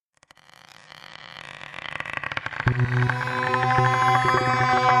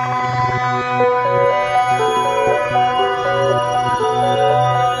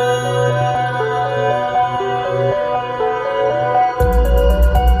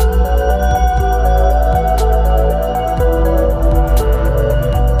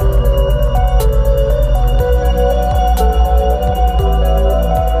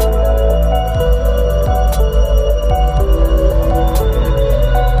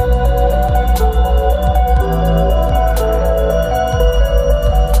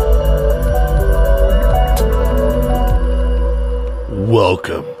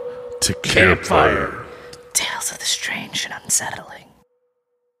Welcome to Campfire. Tales of the strange and unsettling.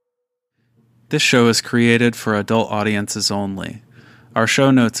 This show is created for adult audiences only. Our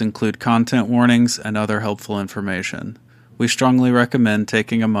show notes include content warnings and other helpful information. We strongly recommend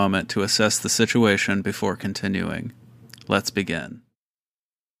taking a moment to assess the situation before continuing. Let's begin.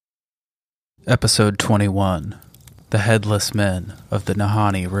 Episode 21: The Headless Men of the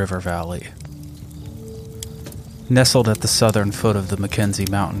Nahanni River Valley. Nestled at the southern foot of the Mackenzie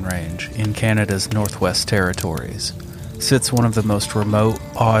Mountain Range in Canada's Northwest Territories, sits one of the most remote,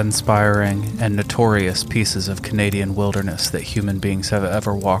 awe-inspiring, and notorious pieces of Canadian wilderness that human beings have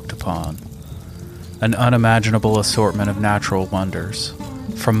ever walked upon. An unimaginable assortment of natural wonders,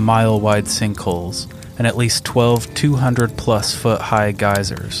 from mile-wide sinkholes and at least 12 200-plus-foot-high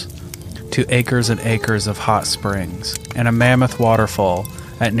geysers, to acres and acres of hot springs, and a mammoth waterfall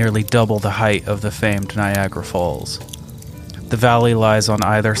at nearly double the height of the famed Niagara Falls. The valley lies on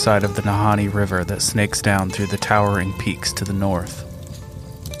either side of the Nahanni River that snakes down through the towering peaks to the north.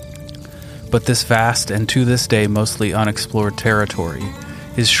 But this vast and to this day mostly unexplored territory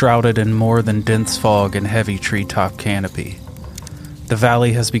is shrouded in more than dense fog and heavy treetop canopy. The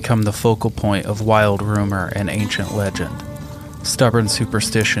valley has become the focal point of wild rumor and ancient legend, stubborn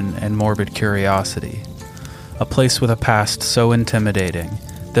superstition and morbid curiosity, a place with a past so intimidating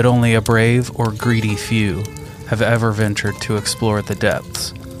that only a brave or greedy few have ever ventured to explore the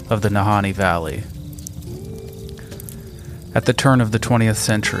depths of the Nahanni Valley. At the turn of the 20th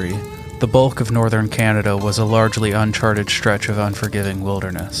century, the bulk of northern Canada was a largely uncharted stretch of unforgiving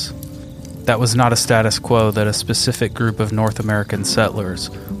wilderness. That was not a status quo that a specific group of North American settlers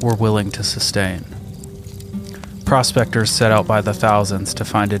were willing to sustain. Prospectors set out by the thousands to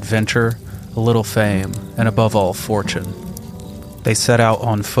find adventure, a little fame, and above all, fortune. They set out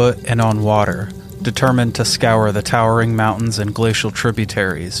on foot and on water, determined to scour the towering mountains and glacial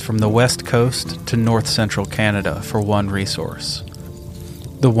tributaries from the west coast to north-central Canada for one resource.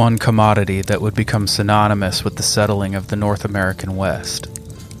 The one commodity that would become synonymous with the settling of the North American West: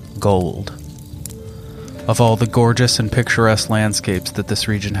 gold. Of all the gorgeous and picturesque landscapes that this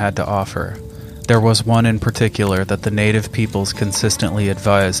region had to offer, there was one in particular that the native peoples consistently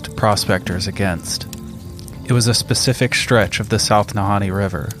advised prospectors against. It was a specific stretch of the South Nahanni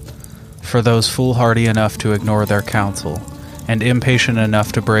River. For those foolhardy enough to ignore their counsel, and impatient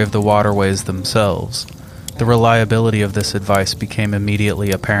enough to brave the waterways themselves, the reliability of this advice became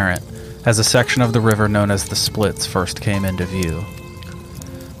immediately apparent as a section of the river known as the Splits first came into view.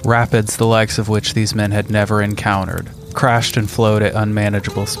 Rapids the likes of which these men had never encountered crashed and flowed at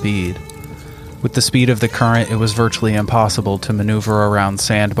unmanageable speed. With the speed of the current, it was virtually impossible to maneuver around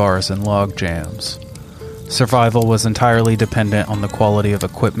sandbars and log jams. Survival was entirely dependent on the quality of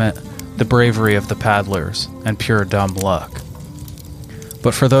equipment, the bravery of the paddlers, and pure dumb luck.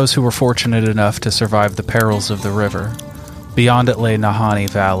 But for those who were fortunate enough to survive the perils of the river, beyond it lay Nahanni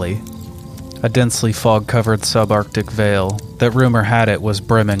Valley, a densely fog-covered subarctic vale that rumor had it was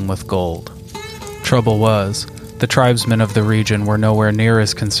brimming with gold. Trouble was, the tribesmen of the region were nowhere near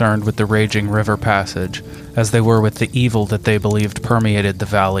as concerned with the raging river passage as they were with the evil that they believed permeated the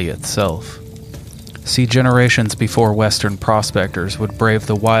valley itself. See, generations before Western prospectors would brave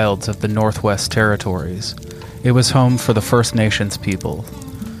the wilds of the Northwest Territories, it was home for the First Nations people,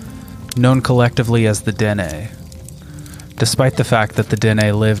 known collectively as the Dene. Despite the fact that the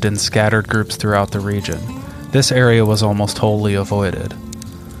Dene lived in scattered groups throughout the region, this area was almost wholly avoided.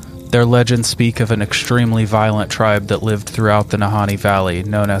 Their legends speak of an extremely violent tribe that lived throughout the Nahanni Valley,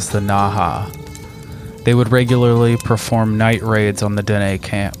 known as the Naha. They would regularly perform night raids on the Dene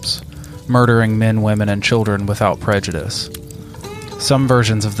camps, murdering men, women, and children without prejudice. Some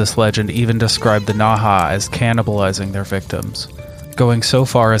versions of this legend even describe the Naha as cannibalizing their victims, going so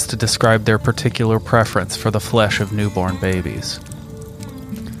far as to describe their particular preference for the flesh of newborn babies.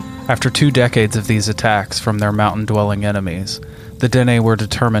 After 2 decades of these attacks from their mountain-dwelling enemies, the Dene were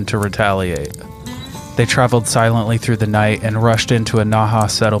determined to retaliate. They traveled silently through the night and rushed into a Naha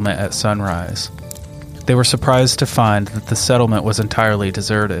settlement at sunrise. They were surprised to find that the settlement was entirely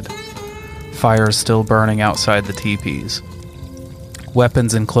deserted. fires still burning outside the teepees.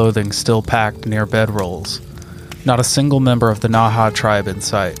 Weapons and clothing still packed near bedrolls. Not a single member of the Naha tribe in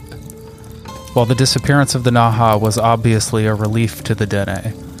sight. While the disappearance of the Naha was obviously a relief to the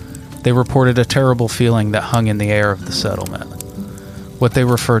Dene, they reported a terrible feeling that hung in the air of the settlement, what they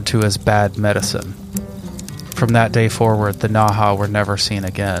referred to as bad medicine. From that day forward, the Naha were never seen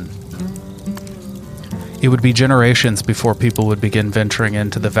again. It would be generations before people would begin venturing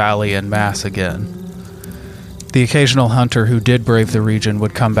into the valley en masse again. The occasional hunter who did brave the region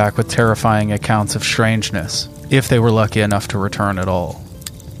would come back with terrifying accounts of strangeness, if they were lucky enough to return at all.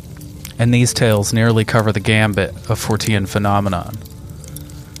 And these tales nearly cover the gambit of Fortean phenomenon.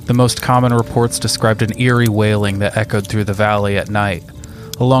 The most common reports described an eerie wailing that echoed through the valley at night,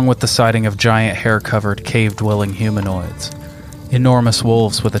 along with the sighting of giant hair-covered, cave-dwelling humanoids, enormous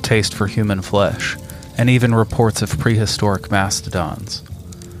wolves with a taste for human flesh, and even reports of prehistoric mastodons.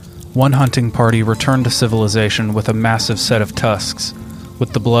 One hunting party returned to civilization with a massive set of tusks,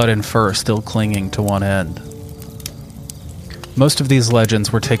 with the blood and fur still clinging to one end. Most of these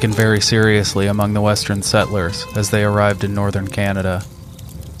legends were taken very seriously among the Western settlers as they arrived in northern Canada.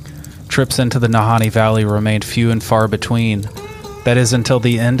 Trips into the Nahanni Valley remained few and far between. That is until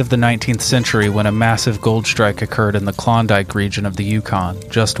the end of the 19th century when a massive gold strike occurred in the Klondike region of the Yukon,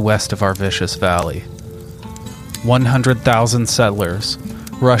 just west of our vicious valley. 100,000 settlers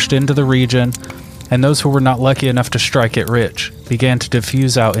rushed into the region, and those who were not lucky enough to strike it rich began to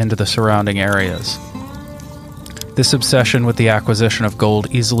diffuse out into the surrounding areas. This obsession with the acquisition of gold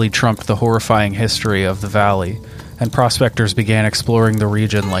easily trumped the horrifying history of the valley, and prospectors began exploring the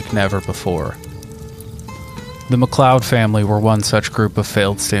region like never before. The MacLeod family were one such group of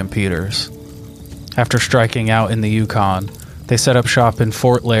failed stampeders. After striking out in the Yukon, they set up shop in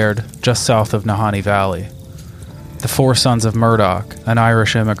Fort Laird, just south of Nahanni Valley. The four sons of Murdoch, an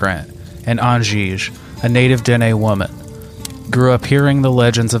Irish immigrant, and Angige, a native Dene woman, grew up hearing the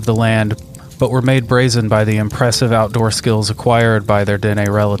legends of the land, but were made brazen by the impressive outdoor skills acquired by their Dene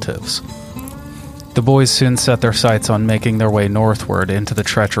relatives. The boys soon set their sights on making their way northward into the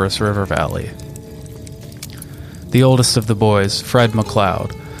treacherous river valley. The oldest of the boys, Fred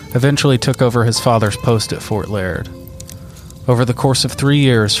MacLeod, eventually took over his father's post at Fort Laird. Over the course of 3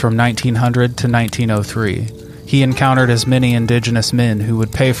 years, from 1900 to 1903, he encountered as many indigenous men who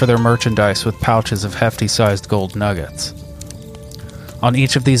would pay for their merchandise with pouches of hefty-sized gold nuggets. On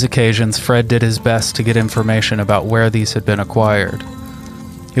each of these occasions, Fred did his best to get information about where these had been acquired.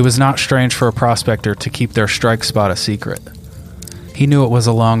 It was not strange for a prospector to keep their strike spot a secret. He knew it was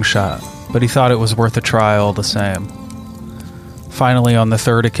a long shot, but he thought it was worth a try all the same. Finally, on the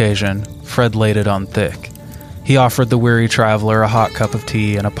third occasion, Fred laid it on thick. He offered the weary traveler a hot cup of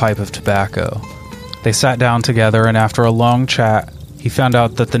tea and a pipe of tobacco. They sat down together, and after a long chat, he found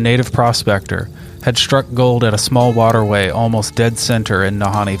out that the native prospector had struck gold at a small waterway almost dead center in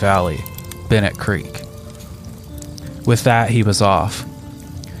Nahanni Valley, Bennett Creek. With that, he was off.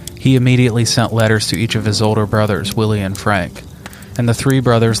 He immediately sent letters to each of his older brothers, Willie and Frank, and the three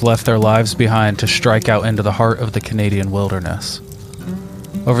brothers left their lives behind to strike out into the heart of the Canadian wilderness.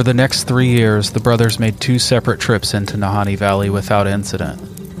 Over the next 3 years, the brothers made 2 separate trips into Nahanni Valley without incident.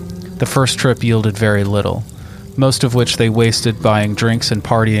 The first trip yielded very little, most of which they wasted buying drinks and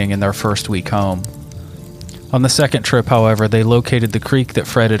partying in their first week home. On the second trip, however, they located the creek that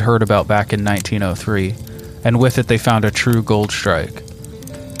Fred had heard about back in 1903, and with it they found a true gold strike.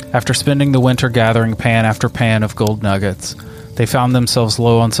 After spending the winter gathering pan after pan of gold nuggets, they found themselves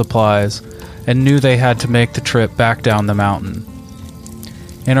low on supplies and knew they had to make the trip back down the mountain.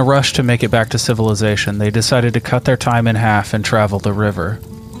 In a rush to make it back to civilization, they decided to cut their time in half and travel the river.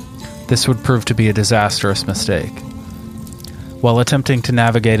 This would prove to be a disastrous mistake. While attempting to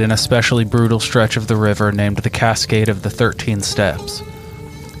navigate an especially brutal stretch of the river named the Cascade of the 13 Steps,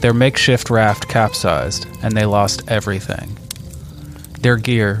 their makeshift raft capsized, and they lost everything. Their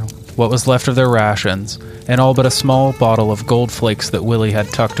gear, what was left of their rations, and all but a small bottle of gold flakes that Willie had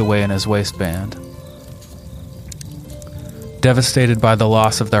tucked away in his waistband. Devastated by the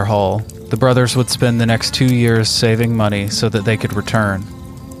loss of their haul, the brothers would spend the next 2 years saving money so that they could return.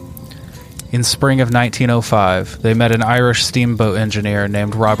 In spring of 1905, they met an Irish steamboat engineer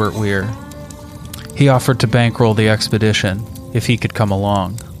named Robert Weir. He offered to bankroll the expedition if he could come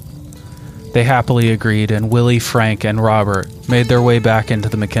along. They happily agreed, and Willie, Frank, and Robert made their way back into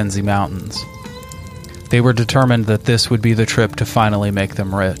the Mackenzie Mountains. They were determined that this would be the trip to finally make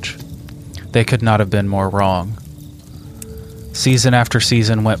them rich. They could not have been more wrong. Season after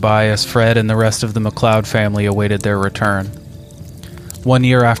season went by as Fred and the rest of the MacLeod family awaited their return. 1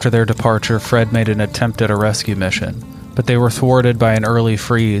 year after their departure, Fred made an attempt at a rescue mission, but they were thwarted by an early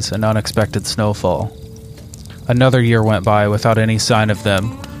freeze and unexpected snowfall. Another year went by without any sign of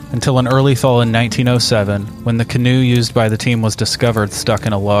them, until an early thaw in 1907, when the canoe used by the team was discovered stuck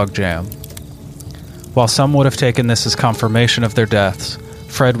in a log jam. While some would have taken this as confirmation of their deaths,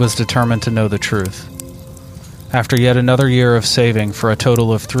 Fred was determined to know the truth. After yet another year of saving for a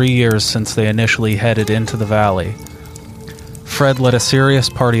total of 3 years since they initially headed into the valley, Fred led a serious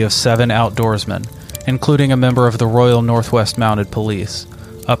party of 7 outdoorsmen, including a member of the Royal Northwest Mounted Police,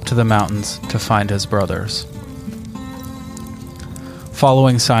 up to the mountains to find his brothers.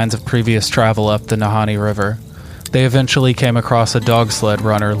 Following signs of previous travel up the Nahanni River, they eventually came across a dog sled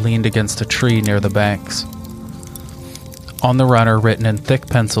runner leaned against a tree near the banks. On the runner, written in thick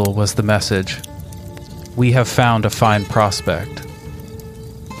pencil, was the message, "We have found a fine prospect."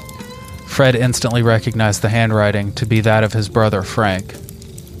 Fred instantly recognized the handwriting to be that of his brother Frank.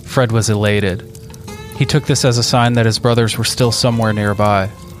 Fred was elated. He took this as a sign that his brothers were still somewhere nearby.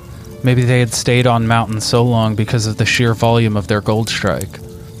 Maybe they had stayed on mountain so long because of the sheer volume of their gold strike.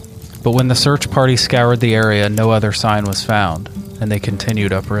 But when the search party scoured the area, no other sign was found, and they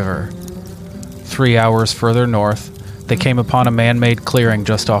continued upriver. 3 hours further north, they came upon a man-made clearing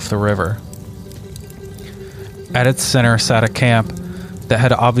just off the river. At its center sat a camp that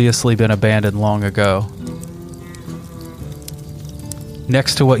had obviously been abandoned long ago.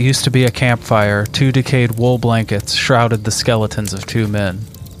 Next to what used to be a campfire, 2 decayed wool blankets shrouded the skeletons of 2 men.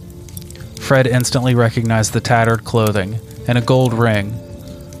 Fred instantly recognized the tattered clothing and a gold ring.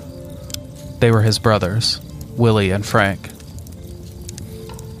 They were his brothers, Willie and Frank.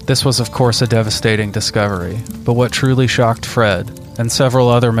 This was, of course, a devastating discovery, but what truly shocked Fred, and several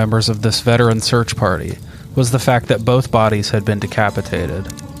other members of this veteran search party, was the fact that both bodies had been decapitated.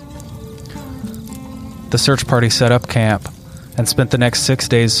 The search party set up camp and spent the next 6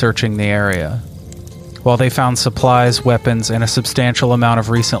 days searching the area. While they found supplies, weapons, and a substantial amount of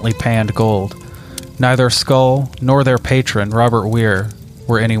recently panned gold, neither Skull nor their patron, Robert Weir,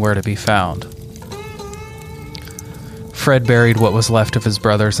 were anywhere to be found. Fred buried what was left of his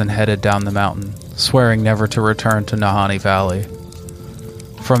brothers and headed down the mountain, swearing never to return to Nahanni Valley.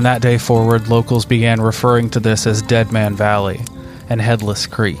 From that day forward, locals began referring to this as Dead Man Valley and Headless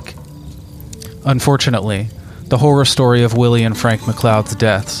Creek. Unfortunately, the horror story of Willie and Frank McLeod's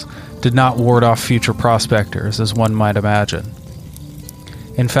deaths did not ward off future prospectors, as one might imagine.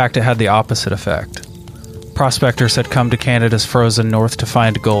 In fact, it had the opposite effect. Prospectors had come to Canada's frozen north to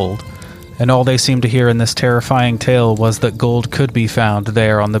find gold, and all they seemed to hear in this terrifying tale was that gold could be found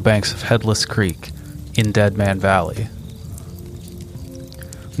there on the banks of Headless Creek, in Dead Man Valley.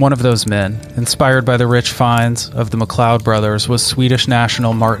 One of those men, inspired by the rich finds of the McLeod brothers, was Swedish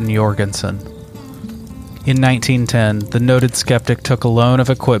national Martin Jorgensen. In 1910, the noted skeptic took a loan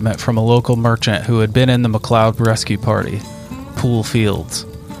of equipment from a local merchant who had been in the McLeod rescue party, Poole Fields,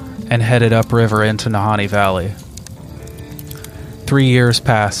 and headed upriver into Nahanni Valley. 3 years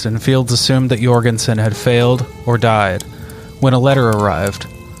passed, and Fields assumed that Jorgensen had failed or died when a letter arrived.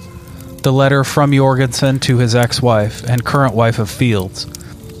 The letter from Jorgensen to his ex-wife and current wife of Fields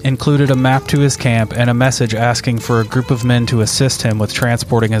included a map to his camp and a message asking for a group of men to assist him with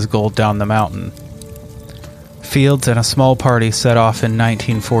transporting his gold down the mountain. Fields and a small party set off in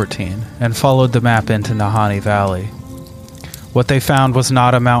 1914 and followed the map into Nahanni Valley. What they found was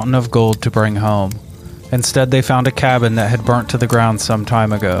not a mountain of gold to bring home. Instead, they found a cabin that had burnt to the ground some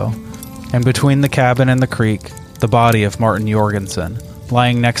time ago, and between the cabin and the creek, the body of Martin Jorgensen,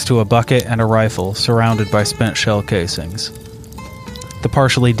 lying next to a bucket and a rifle surrounded by spent shell casings. The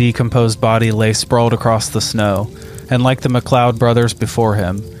partially decomposed body lay sprawled across the snow, and like the McLeod brothers before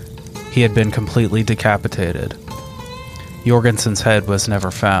him, he had been completely decapitated. Jorgensen's head was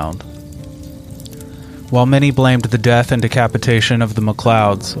never found. While many blamed the death and decapitation of the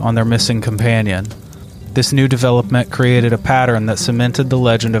McLeods on their missing companion, this new development created a pattern that cemented the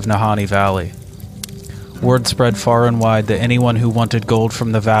legend of Nahanni Valley. Word spread far and wide that anyone who wanted gold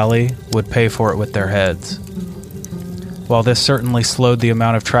from the valley would pay for it with their heads. While this certainly slowed the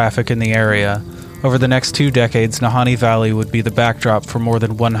amount of traffic in the area, over the next 2 decades, Nahanni Valley would be the backdrop for more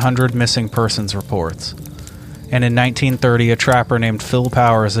than 100 missing persons reports. And in 1930, a trapper named Phil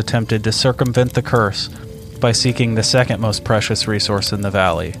Powers attempted to circumvent the curse by seeking the second most precious resource in the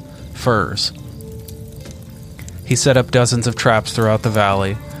valley, furs. He set up dozens of traps throughout the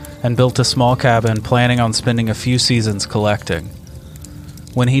valley and built a small cabin planning on spending a few seasons collecting.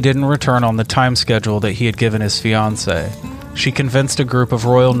 When he didn't return on the time schedule that he had given his fiancée, she convinced a group of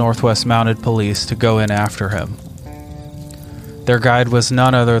Royal Northwest Mounted Police to go in after him. Their guide was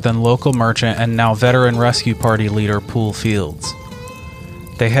none other than local merchant and now veteran rescue party leader Poole Fields.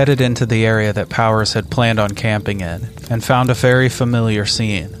 They headed into the area that Powers had planned on camping in and found a very familiar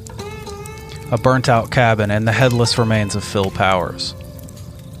scene. A burnt-out cabin and the headless remains of Phil Powers.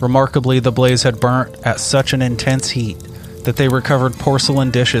 Remarkably, the blaze had burnt at such an intense heat that they recovered porcelain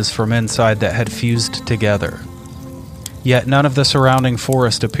dishes from inside that had fused together. Yet none of the surrounding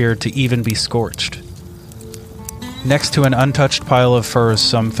forest appeared to even be scorched. Next to an untouched pile of furs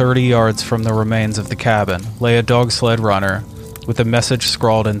some 30 yards from the remains of the cabin lay a dog sled runner with a message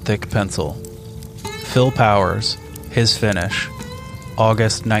scrawled in thick pencil. Phil Powers, his finish,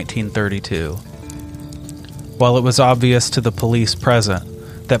 August 1932. While it was obvious to the police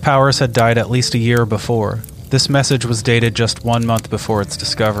present that Powers had died at least a year before, this message was dated just 1 month before its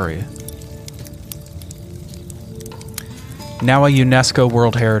discovery. Now a UNESCO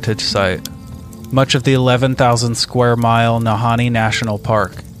World Heritage Site, much of the 11,000 square mile Nahanni National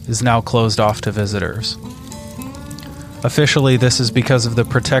Park is now closed off to visitors. Officially, this is because of the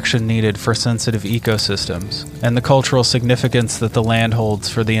protection needed for sensitive ecosystems and the cultural significance that the land holds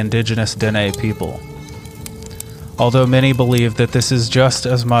for the indigenous Dene people. Although many believe that this is just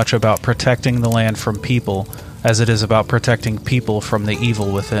as much about protecting the land from people as it is about protecting people from the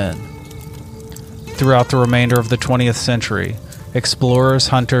evil within. Throughout the remainder of the 20th century, explorers,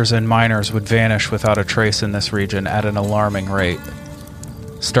 hunters, and miners would vanish without a trace in this region at an alarming rate.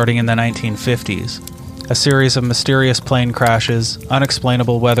 Starting in the 1950s, a series of mysterious plane crashes,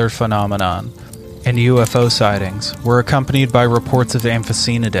 unexplainable weather phenomenon, and UFO sightings were accompanied by reports of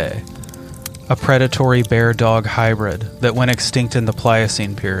Amphicenidae, a predatory bear-dog hybrid that went extinct in the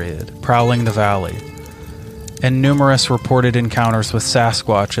Pliocene period, prowling the valley, and numerous reported encounters with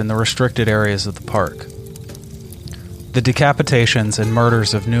Sasquatch in the restricted areas of the park. The decapitations and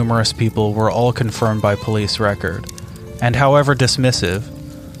murders of numerous people were all confirmed by police record, and however dismissive,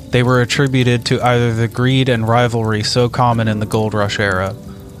 they were attributed to either the greed and rivalry so common in the gold rush era,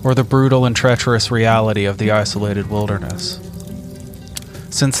 or the brutal and treacherous reality of the isolated wilderness.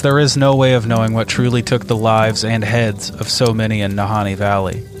 Since there is no way of knowing what truly took the lives and heads of so many in Nahanni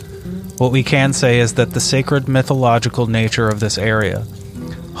Valley, what we can say is that the sacred mythological nature of this area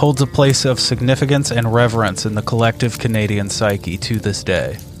holds a place of significance and reverence in the collective Canadian psyche to this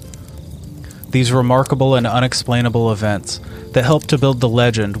day. These remarkable and unexplainable events that helped to build the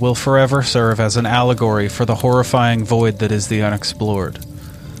legend will forever serve as an allegory for the horrifying void that is the unexplored.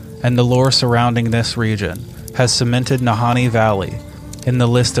 And the lore surrounding this region has cemented Nahanni Valley in the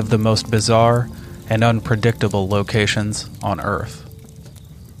list of the most bizarre and unpredictable locations on Earth.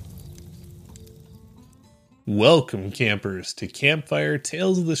 Welcome, campers, to Campfire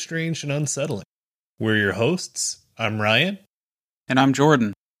Tales of the Strange and Unsettling. We're your hosts. I'm Ryan. And I'm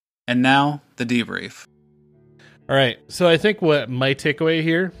Jordan. And now, the debrief. All right, so I think what my takeaway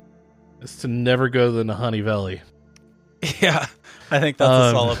here is to never go to the Nahanni Valley. Yeah, I think that's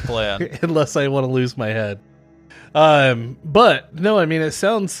a solid plan. Unless I want to lose my head. But, no, I mean, it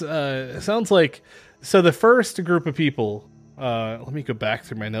sounds like... So the first group of people... let me go back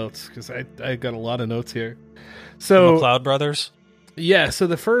through my notes, because I got a lot of notes here. So the McLeod brothers? Yeah, so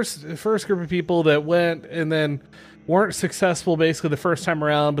the first group of people that went and then weren't successful basically the first time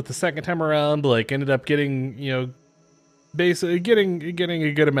around, but the second time around, like, ended up getting, you know, basically getting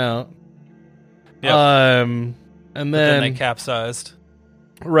a good amount. Yep. And then they capsized.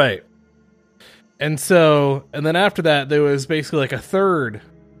 Right. And then after that, there was basically like a third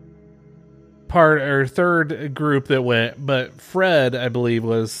group that went, but Fred, I believe,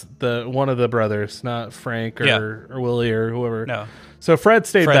 was one of the brothers, not Frank or Willie or whoever. No. So Fred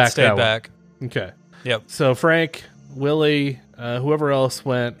stayed back. Okay. Yep. So Frank, Willie, whoever else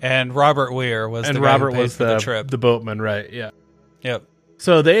went, and Robert Weir was the guy Robert who paid was for the trip. The boatman, right? Yeah. Yep.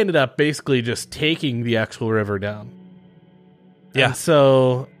 So they ended up basically just taking the actual river down. Yeah. And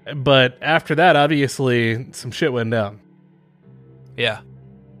so, but after that, obviously, some shit went down. Yeah.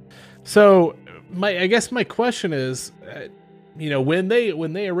 So I guess my question is, when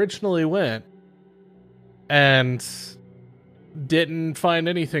they originally went and didn't find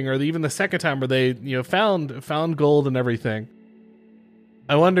anything, or even the second time where they found gold and everything,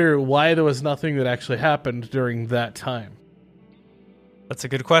 I wonder why there was nothing that actually happened during that time. That's a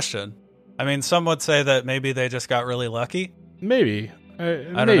good question. I mean, some would say that maybe they just got really lucky. Maybe. I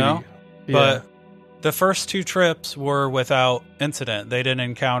don't know. Yeah. But the first two trips were without incident. They didn't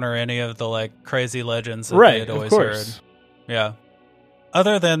encounter any of the like crazy legends that they had always heard. Yeah.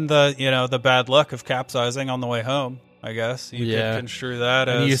 Other than the bad luck of capsizing on the way home, I guess. You could construe that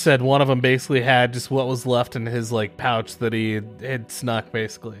as... You said one of them basically had just what was left in his like pouch that he had snuck,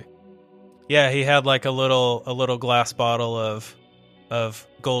 basically. Yeah, he had like a little glass bottle of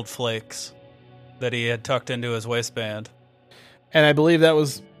gold flakes that he had tucked into his waistband. And I believe that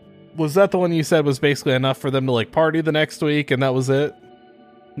was that the one you said was basically enough for them to like party the next week, and that was it?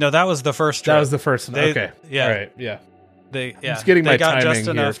 No, that was the first trip. That was the first one. Okay. Yeah. All right. Yeah. I'm just getting my got timing just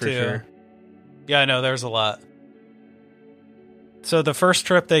enough here for sure. Yeah, I know, there's a lot. So the first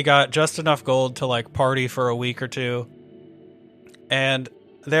trip, they got just enough gold to like party for a week or two. And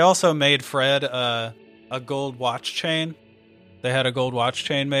they also made Fred a gold watch chain. They had a gold watch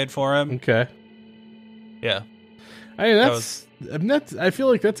chain made for him. Okay. Yeah. I feel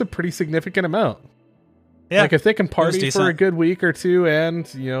like that's a pretty significant amount. Yeah. Like if they can party for a decent. good week or two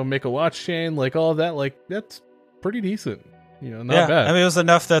and, make a watch chain, like all of that, like that's pretty decent. Not bad. I mean, it was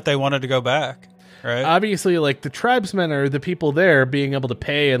enough that they wanted to go back, right? Obviously, like the tribesmen are the people there being able to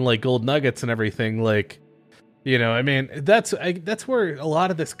pay in like gold nuggets and everything. Like, I mean, that's where a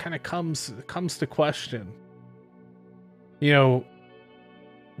lot of this kind of comes to question.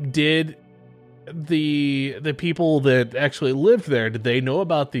 Did the people that actually lived there, did they know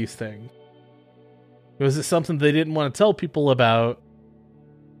about these things? Was it something they didn't want to tell people about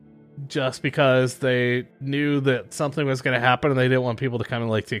just because they knew that something was going to happen and they didn't want people to kind of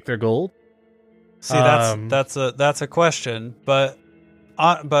like take their gold? See, that's a question, but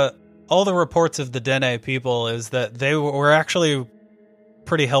all the reports of the Dene people is that they were actually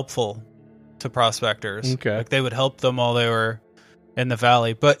pretty helpful to prospectors. Okay. Like they would help them while they were in the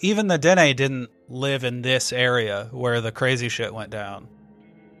valley. But even the Dene didn't live in this area where the crazy shit went down.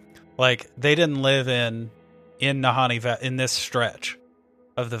 Like they didn't live in Nahanni in this stretch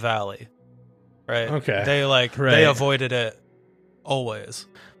of the valley. Right? Okay. They avoided it always.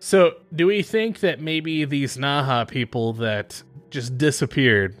 So, do we think that maybe these Naha people that just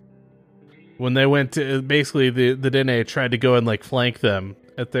disappeared when they went to basically the Dene tried to go and like flank them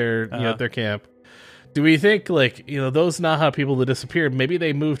at their their camp? Do we think like those Naha people that disappeared, maybe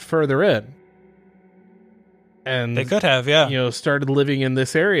they moved further in, and they could have, yeah, started living in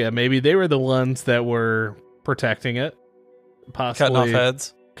this area? Maybe they were the ones that were protecting it, possibly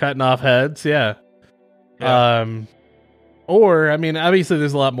cutting off heads, yeah. Or, I mean, obviously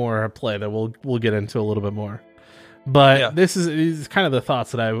there's a lot more at play that we'll get into a little bit more. But this is kind of the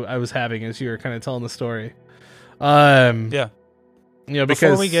thoughts that I was having as you were kind of telling the story. Because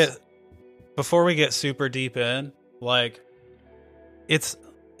before we get super deep in, like it's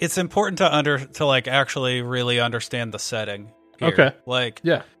important to like actually really understand the setting here. Okay. Like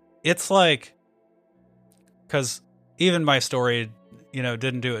it's like cuz even my story,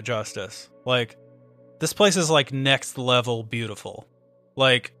 didn't do it justice. Like this place is like next level beautiful.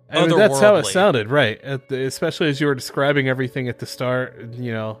 Like I mean, that's how it sounded, right? Especially as you were describing everything at the start,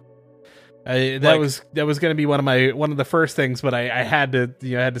 that was going to be one of the first things, but I had to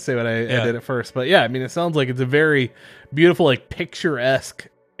say what I did at first. But yeah, I mean, it sounds like it's a very beautiful, like picturesque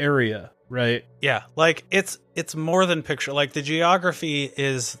area, right? Yeah, like it's more than picture. Like the geography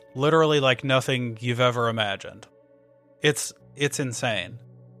is literally like nothing you've ever imagined. It's insane.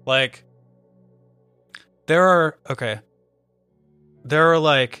 Like there are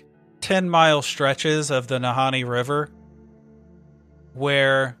like 10-mile stretches of the Nahanni River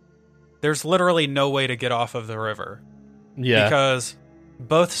where there's literally no way to get off of the river. Yeah. Because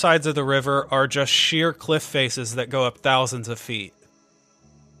both sides of the river are just sheer cliff faces that go up thousands of feet.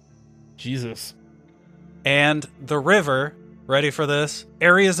 Jesus. And the river, ready for this?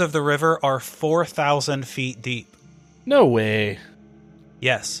 Areas of the river are 4,000 feet deep. No way.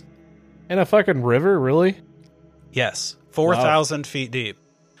 Yes. In a fucking river, really? Yes. 4,000 feet deep.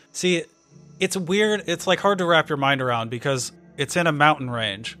 See, it's weird. It's like hard to wrap your mind around because it's in a mountain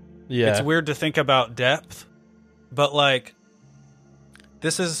range. Yeah. It's weird to think about depth, but like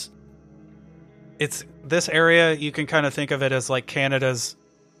this area, you can kind of think of it as like Canada's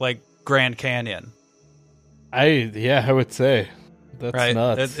like Grand Canyon. I would say that's right?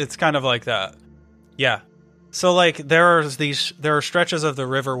 nuts. It's kind of like that. Yeah. So like there are stretches of the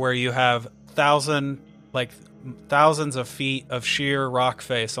river where you have thousands of feet of sheer rock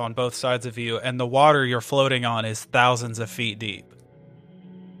face on both sides of you, and the water you're floating on is thousands of feet deep.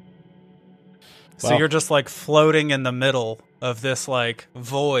 So you're just like floating in the middle of this like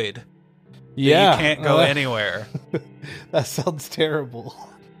void. Yeah. You can't go anywhere. That sounds terrible.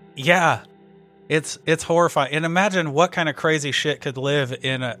 Yeah. It's horrifying. And imagine what kind of crazy shit could live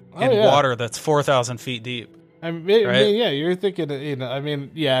in water that's 4,000 feet deep. I mean, yeah, you're thinking,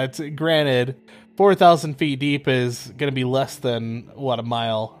 it's granted, 4,000 feet deep is going to be less than, a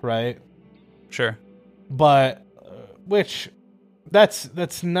mile, right? Sure. But,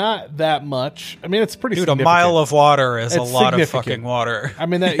 that's not that much. I mean, it's pretty significant. A mile of water is a lot of fucking water. I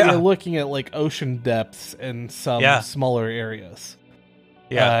mean, you're looking at, like, ocean depths in some smaller areas.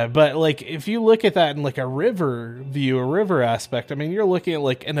 Yeah. But like, if you look at that in like a river view, a river aspect, I mean, you're looking at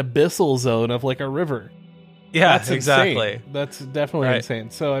like an abyssal zone of like a river. Yeah, That's exactly. insane. That's definitely Right. insane.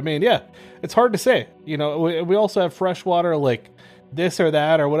 So, I mean, yeah, it's hard to say. You know, we also have freshwater, like this or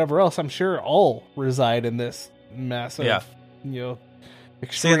that or whatever else. I'm sure all reside in this massive, Yeah. you know,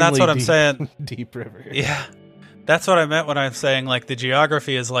 See, and that's what I'm deep, saying. deep river. Yeah. That's what I meant when I'm saying, like, the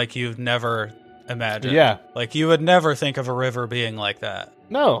geography is like you've never imagined. Yeah. Like, you would never think of a river being like that.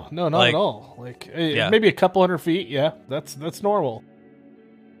 No, not Like- at all. Like Yeah. maybe a couple hundred feet. Yeah, that's normal.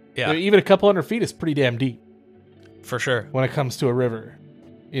 Yeah, Even a couple hundred feet is pretty damn deep for sure. when it comes to a river.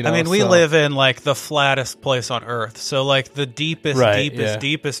 You know, I mean, we so- live in, like, the flattest place on Earth. So, like, the deepest, Right, yeah.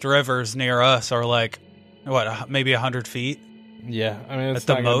 deepest rivers near us are, like, what, maybe 100 feet? Yeah, I mean, it's at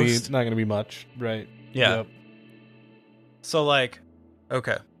the not gonna most. be not gonna be much, right? Yeah. Yep. So, like,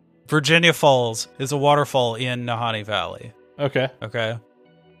 okay. Virginia Falls is a waterfall in Nahanni Valley. Okay. Okay.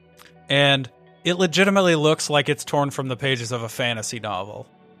 And it legitimately looks like it's torn from the pages of a fantasy novel.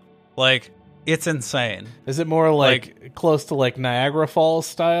 Like, it's insane. Is it more like close to like Niagara Falls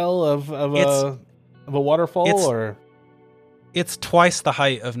style of a waterfall, it's- or It's twice the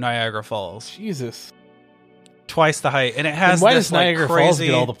height of Niagara Falls. Jesus? Twice the height. And it has Then why this, does like, Niagara crazy... Falls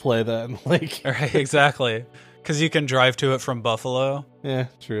get all the play then? Like, Right, exactly. Because you can drive to it from Buffalo. yeah,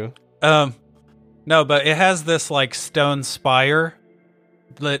 true. No, but it has this, like, stone spire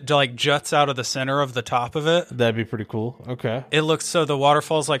that, like, juts out of the center of the top of it. That'd be pretty cool. Okay. It looks so the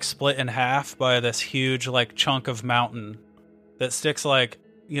waterfall's, like, split in half by this huge, like, chunk of mountain that sticks, like,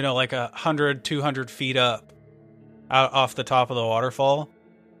 you know, like 100, 200 feet up out off the top of the waterfall.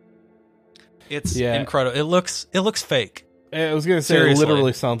 It's Yeah. incredible. It looks fake. I was gonna say, Seriously. it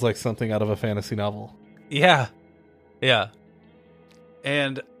literally sounds like something out of a fantasy novel. Yeah. Yeah.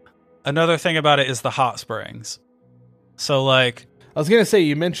 And another thing about it is the hot springs. So, like, I was gonna say,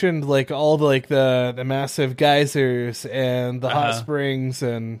 you mentioned like all the like the massive geysers and the hot springs,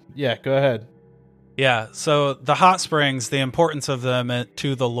 and yeah, go ahead. yeah, so the hot springs, the importance of them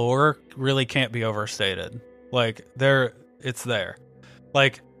to the lore really can't be overstated. Like, it's there.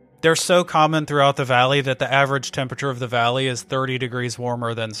 Like, they're so common throughout the valley that the average temperature of the valley is 30 degrees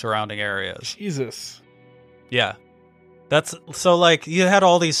warmer than surrounding areas. Jesus. Yeah. That's so, like, you had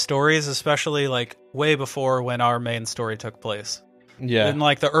all these stories, especially like way before when our main story took place. Yeah. In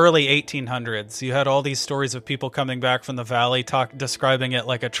like the early 1800s, you had all these stories of people coming back from the valley describing it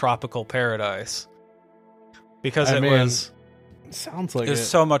like a tropical paradise. Because I it mean, was Sounds like it was it.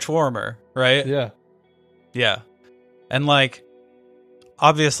 so much warmer, right? Yeah. Yeah. And, like,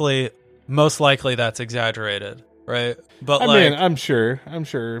 obviously, most likely that's exaggerated, right? But I like, mean, I'm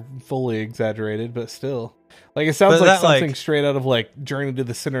sure fully exaggerated, but still. Like, it sounds But like that, like- something straight out of like Journey to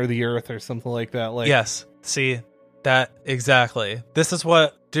the Center of the Earth or something like that. Like, yes, see, that exactly. This is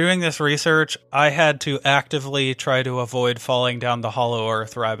what, doing this research, I had to actively try to avoid falling down the Hollow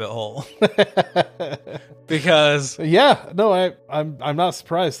Earth rabbit hole. Because, yeah, no, I'm not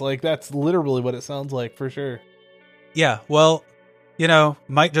surprised. Like, that's literally what it sounds like for sure. yeah, well, you know,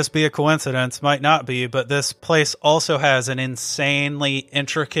 might just be a coincidence, might not be, but this place also has an insanely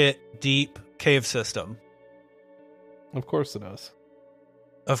intricate, deep cave system. Of course it does.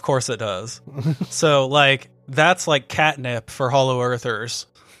 Of course it does. So, like, that's like catnip for Hollow Earthers.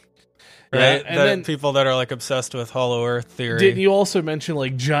 Yeah, Right? and That then- people that are, like, obsessed with Hollow Earth theory. Didn't you also mention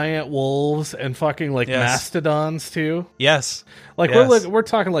like giant wolves and fucking like Yes. mastodons too? Yes. Like Yes. we're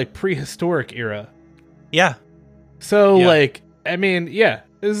talking like prehistoric era. Yeah. So Yeah. like, I mean, yeah,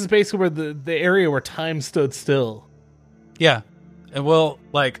 this is basically where the area where time stood still. Yeah. And, well,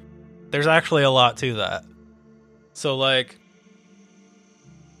 like, there's actually a lot to that. So, like,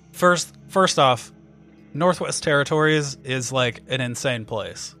 first off, Northwest Territories is like an insane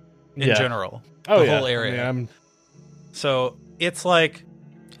place in Yeah. general. Oh the yeah, whole area. I mean, So it's like,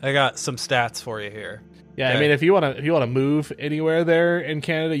 I got some stats for you here. yeah, I Okay. mean, if you want to move anywhere there in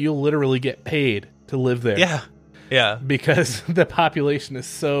Canada, you'll literally get paid to live there. Yeah. Yeah. because the population is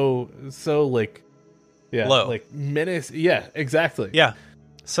so like, yeah, Low. like menace. Yeah, exactly. Yeah.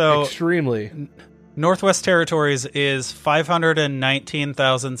 So Extremely. Northwest Territories is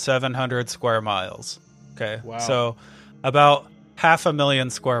 519,700 square miles. Okay. Wow. So about 500,000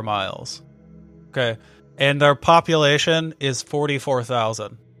 square miles. Okay. And their population is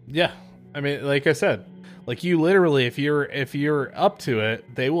 44,000. Yeah, I mean, like I said, like you literally, if you're up to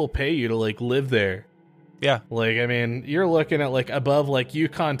it, they will pay you to like live there. Yeah. Like, I mean, you're looking at like above like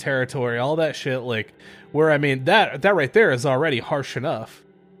Yukon territory, all that shit. Like, where I mean that right there is already harsh enough.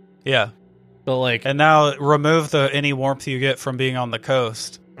 Yeah. But like, And now remove any warmth you get from being on the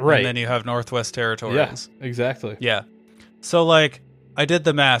coast. Right. And then you have Northwest Territories. yeah, exactly. Yeah. So, like, I did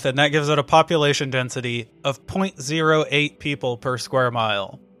the math, and that gives it a population density of 0.08 people per square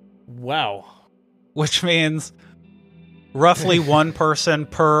mile, Wow. which means roughly one person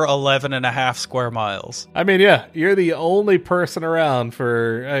per 11.5 square miles. I mean, yeah, you're the only person around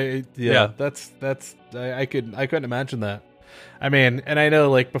for. Yeah. That's. I couldn't imagine that. I mean, and I know,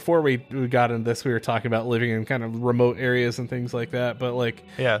 like, before we got into this, we were talking about living in kind of remote areas and things like that. But, like,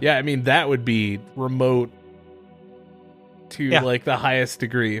 Yeah. I mean, that would be remote to, like, the highest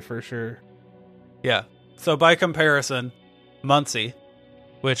degree for sure. Yeah. So by comparison, Muncie,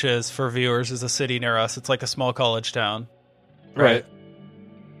 which is, for viewers, is a city near us. It's like a small college town. Right.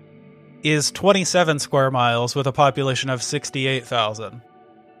 Is 27 square miles with a population of 68,000.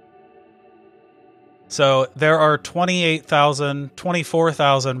 So there are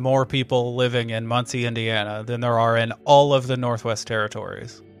 24,000 more people living in Muncie, Indiana than there are in all of the Northwest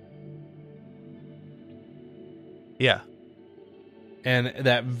Territories. Yeah. And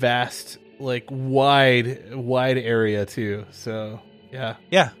that vast, like, wide area too. So, yeah.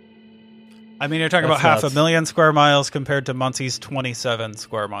 Yeah. I mean, you're talking That's about nuts. 500,000 square miles compared to Muncie's 27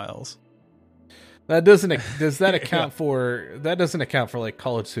 square miles. That does that account for like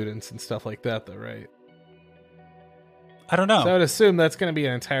college students and stuff like that though, right? I don't know. So I would assume that's going to be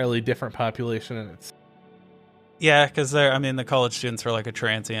an entirely different population and it's Yeah, because the college students are like a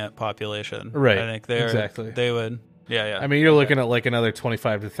transient population. Right, I think exactly. they would. Yeah. I mean, you're looking at like another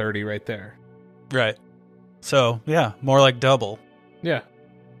 25 to 30 right there. Right. So, yeah, more like double. Yeah.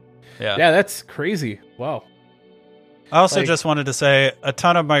 Yeah. Yeah, that's crazy. Wow. I also Like- just wanted to say a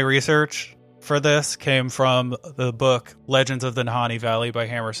ton of my research for this came from the book Legends of the Nahanni Valley by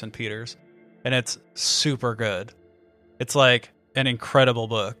Hammerson Peters, and it's super good. It's like an incredible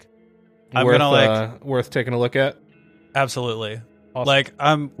book. I'm gonna worth taking a look at. absolutely Awesome. like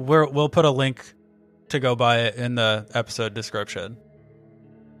we'll put a link to go buy it in the episode description.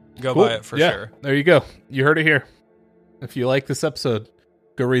 Go Cool. buy it for Yeah, sure. There you go. You heard it here. If you like this episode,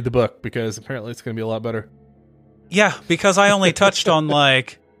 go read the book because apparently it's going to be a lot better. Yeah, because I only touched on the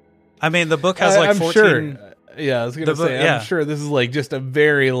book has like I'm 14. Sure. Yeah, I was going to The book- say, yeah. I'm sure this is like just a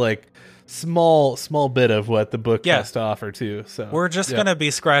very like small bit of what the book Yeah. has to offer too. So We're just yeah. gonna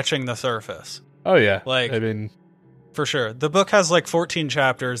be scratching the surface. Oh yeah. like- I mean, For sure. The book has like 14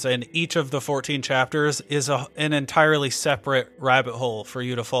 chapters, and each of the 14 chapters is an entirely separate rabbit hole for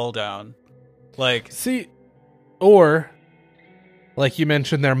you to fall down. Like, see, or like you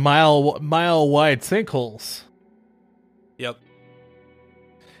mentioned, they're mile wide sinkholes, yep.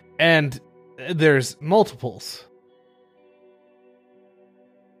 and there's multiples.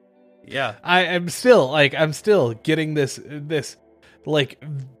 Yeah. I'm still getting this like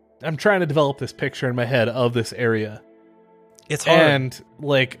I'm trying to develop this picture in my head of this area. It's hard. And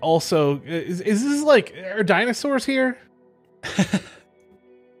like also is this like are dinosaurs here?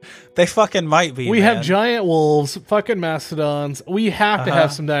 They fucking might be. We man. have giant wolves, fucking mastodons. We have to Uh-huh.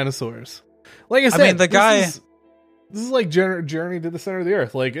 have some dinosaurs. Like I said, mean, the guy- this is like Journey to the Center of the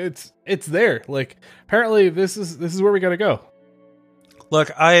Earth. Like it's there. Like apparently this is where we got to go.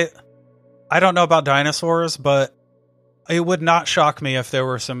 Look, I don't know about dinosaurs, but it would not shock me if there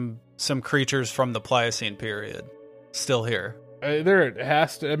were some creatures from the Pliocene period still here. There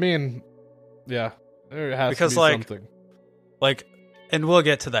has to. I mean, yeah, there has Because, to be like, something. Like, and we'll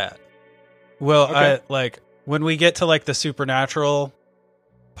get to that. Well, Okay. when we get to like the supernatural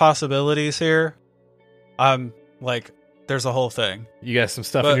possibilities here, there's a whole thing. You got some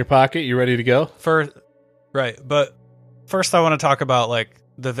stuff but- in your pocket. You ready to go? Right. But first I want to talk about like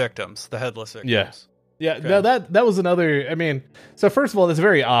the victims, the headless victims. Yeah. Yeah, Okay. no, that was another. I mean, so first of all, it's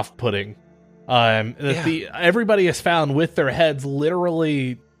very off-putting. That everybody is found with their heads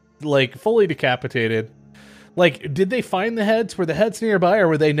literally, like, fully decapitated. Like, did they find the heads? Were the heads nearby, or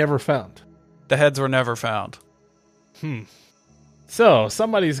were they never found? The heads were never found. So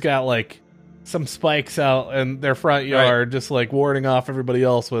somebody's got like some spikes out in their front yard, just like warding off everybody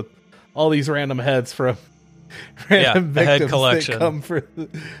else with all these random heads from random the head victims collection. that come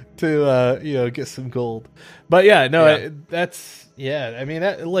to get some gold. But yeah, no, Yeah. I mean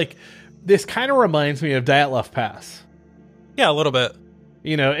that like this kind of reminds me of Dyatlov Pass. Yeah, a little bit.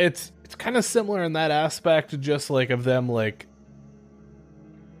 You know, it's kind of similar in that aspect, just like of them like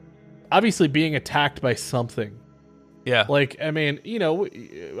obviously being attacked by something. Yeah. Like, I mean, you know,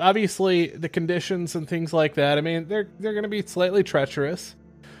 obviously the conditions and things like that, I mean, they're going to be slightly treacherous.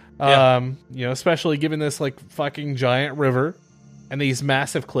 Yeah. You know, especially given this like fucking giant river and these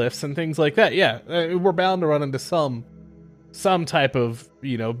massive cliffs and things like that. Yeah, we're bound to run into some type of,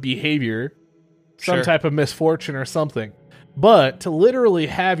 you know, behavior, some Sure. type of misfortune or something. But to literally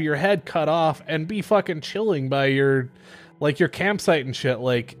have your head cut off and be fucking chilling by your like your campsite and shit.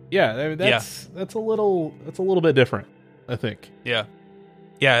 Like, yeah, I mean, that's a little bit different, I think. Yeah.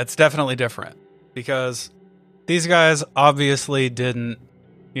 Yeah, it's definitely different because these guys obviously didn't,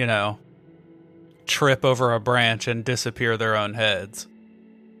 trip over a branch and disappear their own heads.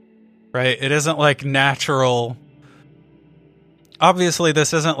 Right? It isn't like natural. Obviously,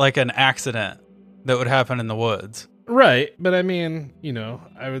 this isn't like an accident that would happen in the woods. Right, but I mean,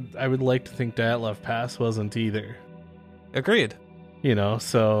 I would like to think Dyatlov Pass wasn't either. Agreed.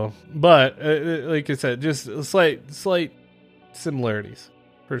 So, but like I said, just slight similarities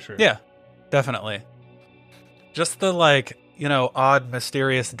for sure. Yeah, definitely. Just the odd,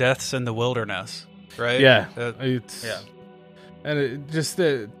 mysterious deaths in the wilderness, right? Yeah, And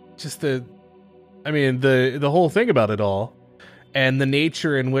the whole thing about it all, and the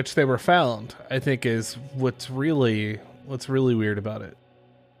nature in which they were found, I think, is what's really weird about it.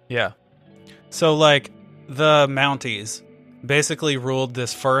 Yeah. So, the Mounties basically ruled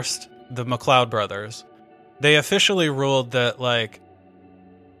this first, the McLeod brothers. They officially ruled that,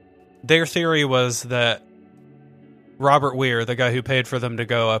 their theory was that Robert Weir, the guy who paid for them to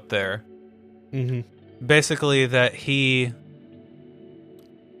go up there, basically that he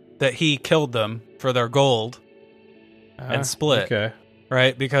killed them for their gold and split. Okay.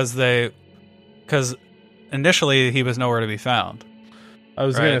 Right? Because initially he was nowhere to be found. I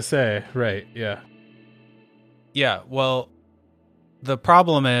was going to say, right, yeah. Yeah, well, the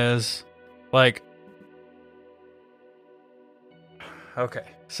problem is, okay,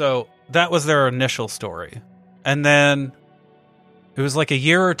 so that was their initial story. And then it was a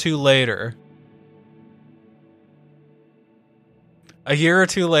year or two later.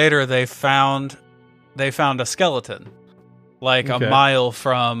 They found a skeleton. A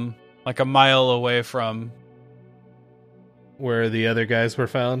mile away from where the other guys were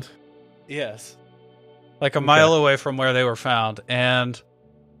found. Yes. A mile away from where they were found. And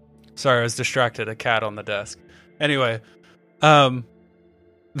sorry, I was distracted. A cat on the desk. Anyway,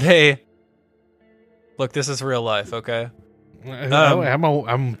 look, this is real life, okay?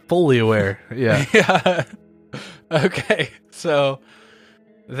 I'm fully aware. Yeah. Yeah. Okay. So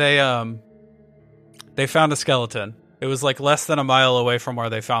they found a skeleton. It was less than a mile away from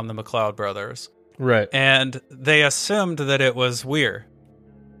where they found the McLeod brothers. Right. And they assumed that it was Weir.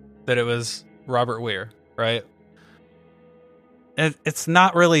 That it was Robert Weir, right? It's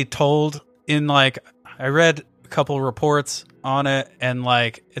not really told in I read a couple reports on it, and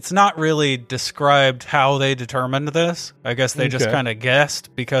it's not really described how they determined this. I guess they just kind of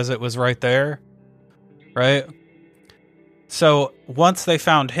guessed because it was right there. Right? So once they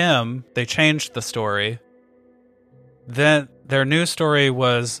found him, they changed the story. Then their new story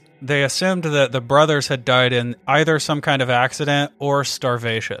was they assumed that the brothers had died in either some kind of accident or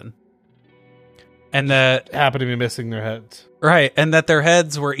starvation. And that happened to be missing their heads. Right, and that their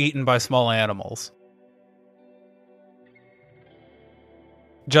heads were eaten by small animals.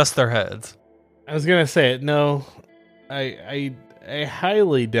 Just their heads. I was gonna say it. No, I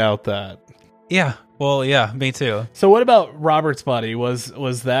highly doubt that. Yeah. Well, yeah, me too. So, what about Robert's body? Was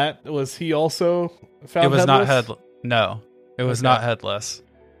he also found? It was headless? not headless. No, it was not headless.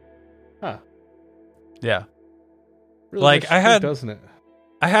 Huh. Yeah. Really doesn't it?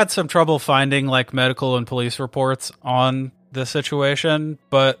 I had some trouble finding medical and police reports on the situation,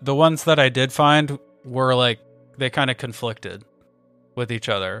 but the ones that I did find were they kind of conflicted with each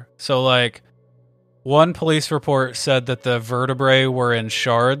other. So one police report said that the vertebrae were in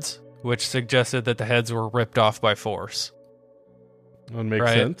shards, which suggested that the heads were ripped off by force. That makes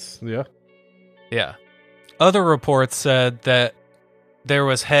sense. Yeah. Yeah. Other reports said that there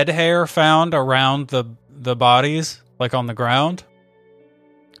was head hair found around the bodies, on the ground.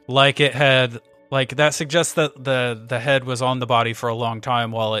 It had, that suggests that the head was on the body for a long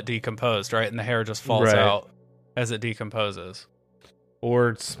time while it decomposed, right? And the hair just falls out as it decomposes.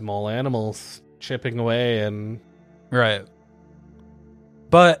 Or small animals chipping away and... Right.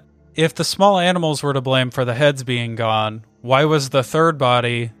 But if the small animals were to blame for the heads being gone, why was the third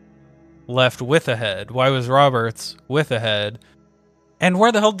body left with a head? Why was Robert's with a head? And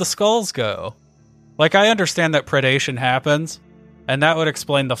where the hell did the skulls go? I understand that predation happens, and that would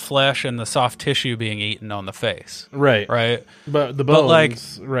explain the flesh and the soft tissue being eaten on the face. Right. Right? But the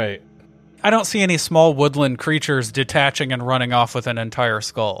bones... right. I don't see any small woodland creatures detaching and running off with an entire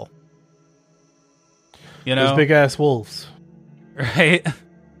skull. Those big-ass wolves. Right?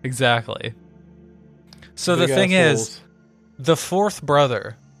 Exactly. So the thing is, the fourth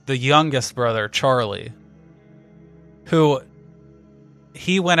brother, the youngest brother, Charlie, who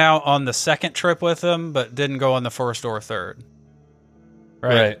he went out on the second trip with him, but didn't go on the first or third.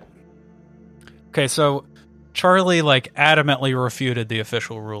 Right. Okay, so Charlie like adamantly refuted the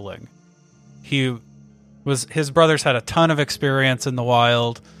official ruling. His brothers had a ton of experience in the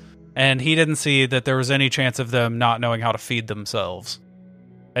wild, and he didn't see that there was any chance of them not knowing how to feed themselves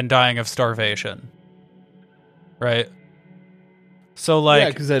and dying of starvation. Right? So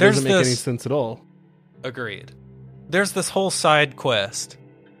like, because that doesn't make any sense at all. Agreed. There's this whole side quest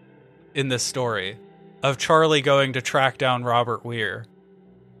in this story of Charlie going to track down Robert Weir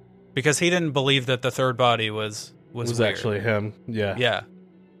because he didn't believe that the third body was Weir. Actually him. Yeah. Yeah.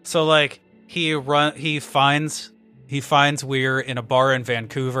 So like he finds Weir in a bar in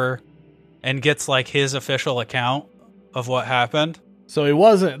Vancouver and gets like his official account of what happened. So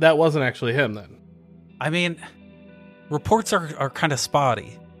that wasn't actually him then. I mean, reports are kind of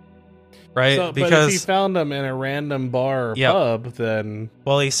spotty. Right? So, because but if he found him in a random bar or pub, then...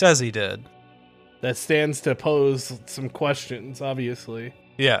 Well, he says he did. That stands to pose some questions, obviously.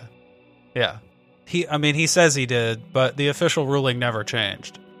 Yeah. Yeah. He says he did, but the official ruling never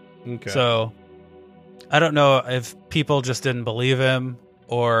changed. Okay. So, I don't know if people just didn't believe him,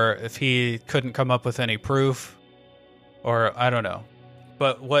 or if he couldn't come up with any proof, or I don't know.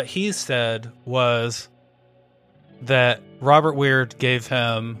 But what he said was that Robert Weir gave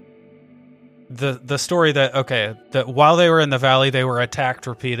him the story that while they were in the valley, they were attacked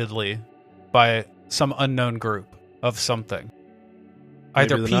repeatedly by some unknown group of something.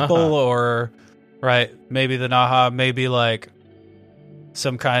 Either people Naha. or, right, maybe the Naha, maybe like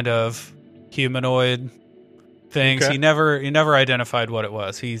some kind of humanoid things. Okay. He never identified what it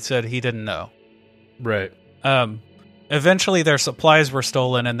was. He said he didn't know. Right. Eventually their supplies were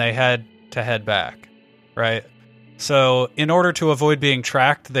stolen and they had to head back, right? So in order to avoid being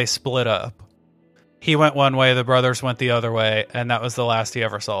tracked, they split up. He went one way, the brothers went the other way, and that was the last he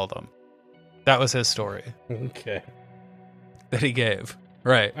ever saw them. That was his story. Okay. That he gave.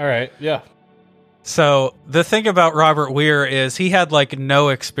 Right. All right. Yeah. So the thing about Robert Weir is he had like no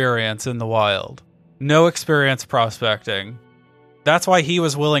experience in the wild. No experience prospecting. That's why he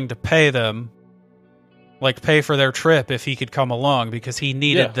was willing to pay them, like pay for their trip if he could come along, because he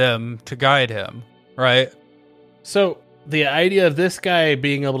needed them to guide him. Right? So the idea of this guy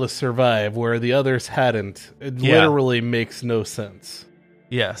being able to survive where the others hadn't, it literally makes no sense.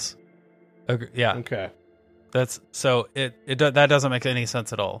 Yes. Yeah. Okay. That's so that doesn't make any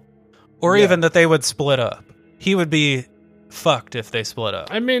sense at all. Or even that they would split up. He would be fucked if they split up.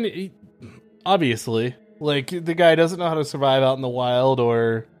 I mean, obviously, like the guy doesn't know how to survive out in the wild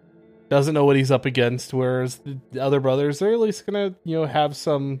or doesn't know what he's up against, whereas the other brothers, they're at least gonna, have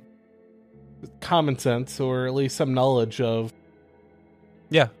some common sense or at least some knowledge of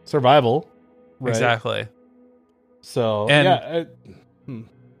survival. Right? Exactly. So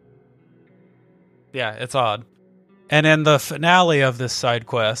yeah, it's odd. And in the finale of this side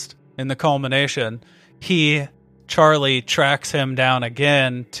quest, in the culmination, Charlie tracks him down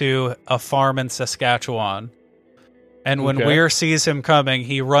again to a farm in Saskatchewan. And when Weir sees him coming,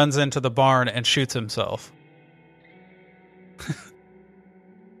 he runs into the barn and shoots himself.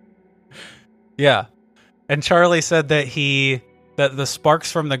 Yeah. And Charlie said that that the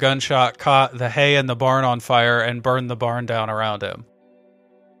sparks from the gunshot caught the hay in the barn on fire and burned the barn down around him.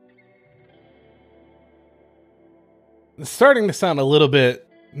 It's starting to sound a little bit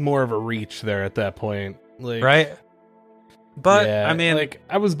more of a reach there at that point. Like, right? But I mean, like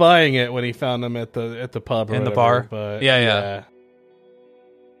I was buying it when he found him at the pub or in the whatever, bar. But Yeah.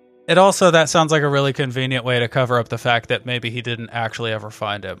 It also, that sounds like a really convenient way to cover up the fact that maybe he didn't actually ever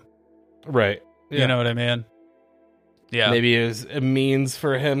find him. Right. Yeah. You know what I mean? Yeah. Maybe it was a means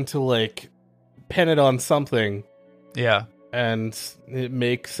for him to like pin it on something. Yeah. And it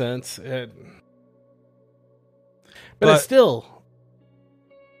makes sense. But it still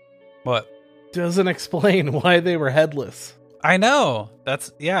what doesn't explain why they were headless. I know. That's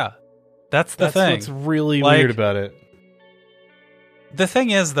the thing. What's really weird about it. The thing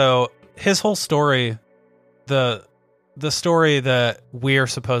is, though, his whole story, the story that Weir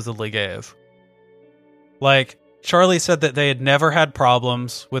supposedly gave, like, Charlie said that they had never had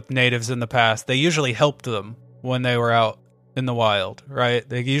problems with natives in the past. They usually helped them when they were out in the wild, right?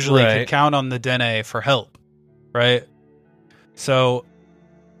 They usually could count on the Dene for help, right? So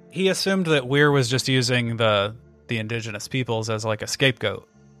he assumed that Weir was just using the indigenous peoples as like a scapegoat,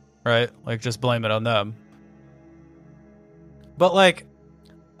 right? Like, just blame it on them. But, like,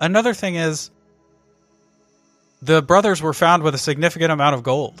 another thing is, the brothers were found with a significant amount of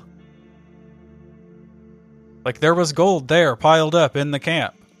gold. Like, there was gold there piled up in the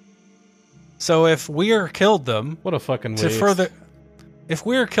camp. So if Weir killed them... What a fucking waste. If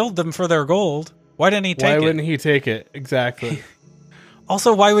Weir killed them for their gold, why didn't he take it? Why wouldn't he take it? Exactly.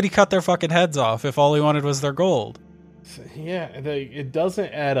 Also, why would he cut their fucking heads off if all he wanted was their gold? Yeah, it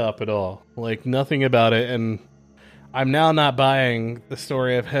doesn't add up at all. Like, nothing about it, and I'm now not buying the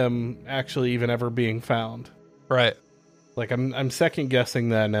story of him actually even ever being found. Right. Like, I'm second guessing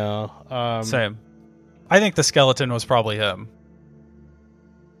that now. Same. I think the skeleton was probably him.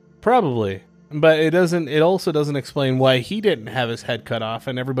 Probably. But it also doesn't explain why he didn't have his head cut off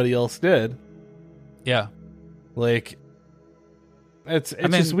and everybody else did. Yeah. Like, it's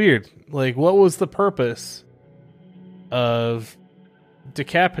just weird. Like, what was the purpose of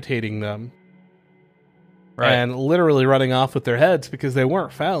decapitating them? Right. And literally running off with their heads because they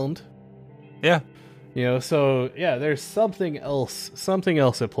weren't found. Yeah. You know, so yeah, there's something else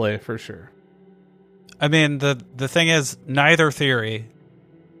at play for sure. I mean, the thing is, neither theory,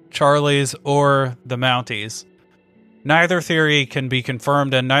 Charlie's or the Mounties, neither theory can be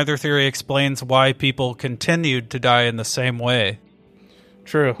confirmed, and neither theory explains why people continued to die in the same way.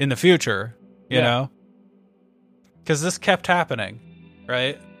 True. In the future, you know? Because this kept happening,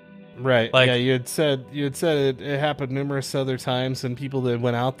 right? Right. Like, yeah, you had said it happened numerous other times, and people that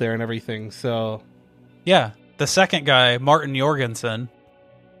went out there and everything. So, yeah, the second guy, Martin Jorgensen,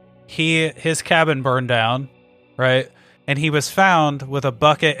 his cabin burned down, right? And he was found with a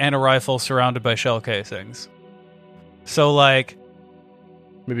bucket and a rifle surrounded by shell casings. So, like,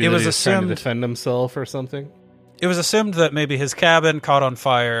 maybe it was trying to defend himself or something. It was assumed that maybe his cabin caught on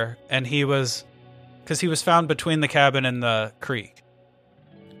fire, and because he was found between the cabin and the creek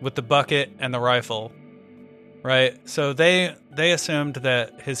with the bucket and the rifle, right? So they assumed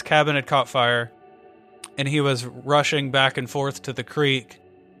that his cabin had caught fire, and he was rushing back and forth to the creek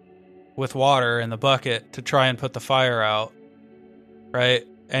with water in the bucket to try and put the fire out, right?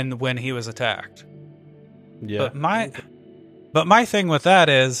 And when he was attacked. Yeah. But my thing with that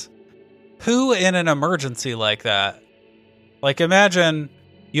is, who in an emergency like that? Like, imagine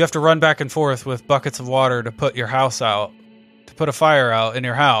you have to run back and forth with buckets of water to put your house out, to put a fire out in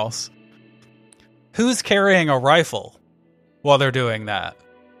your house. Who's carrying a rifle while they're doing that?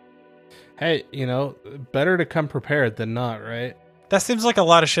 Hey, you know, better to come prepared than not, right? That seems like a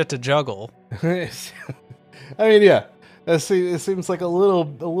lot of shit to juggle. I mean, yeah. It seems like a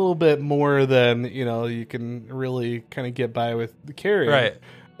little bit more than, you know, you can really kind of get by with the carrying. Right.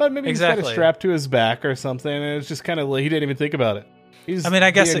 But maybe he's got it strapped to his back or something, and it's just kind of like he didn't even think about it.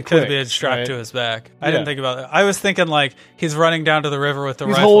 I guess it could be strapped to his back. I didn't think about it. I was thinking like he's running down to the river with the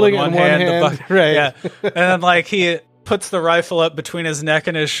rifle in one hand. Right. Yeah. And then like he puts the rifle up between his neck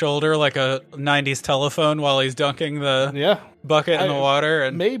and his shoulder like a 90s telephone while he's dunking the bucket in the water.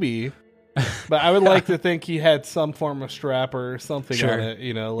 And maybe. But I would like to think he had some form of strap or something on it.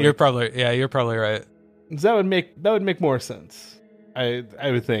 You know, like, you're probably right. That would make more sense. I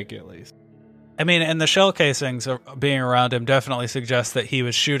would think, at least. I mean, and the shell casings being around him definitely suggests that he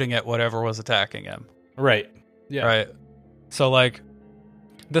was shooting at whatever was attacking him. Right. Yeah. Right. So, like,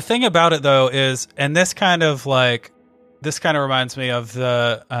 the thing about it though is, and this kind of reminds me of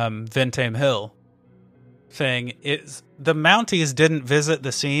the Vintame Hill thing. Is the Mounties didn't visit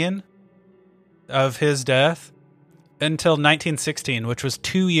the scene of his death until 1916, which was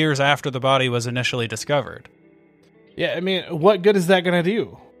 2 years after the body was initially discovered. Yeah, I mean, what good is that going to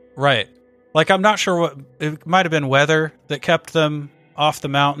do? Right. Like, I'm not sure what... It might have been weather that kept them off the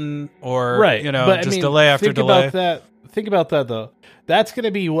mountain, or, right. You know, but, just delay after delay. Think about that, though. That's going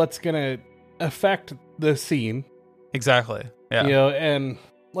to be what's going to affect the scene. Exactly. Yeah. You know, and,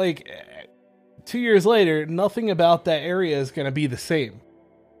 like, 2 years later, nothing about that area is going to be the same.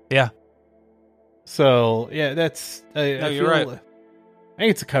 Yeah. So, yeah, that's... you're right. I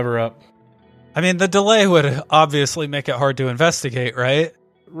think it's a cover-up. I mean, the delay would obviously make it hard to investigate, right?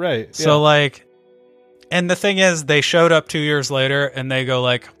 Right. So, like... And the thing is, they showed up 2 years later, and they go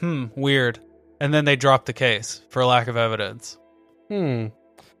like, weird. And then they drop the case for lack of evidence. No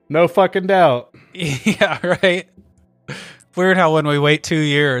fucking doubt. Yeah, right? Weird how when we wait 2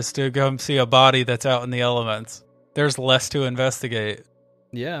 years to go see a body that's out in the elements, there's less to investigate.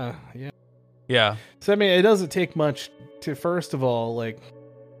 Yeah. So, I mean, it doesn't take much to, first of all, like,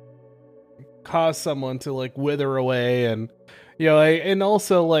 cause someone to, like, wither away and... You know, and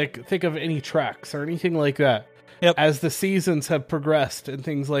also, like, think of any tracks or anything like that. Yep. As the seasons have progressed and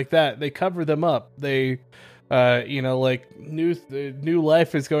things like that, they cover them up. They, you know, like, new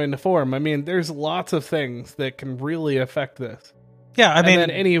life is going to form. I mean, there's lots of things that can really affect this. Yeah, I mean... And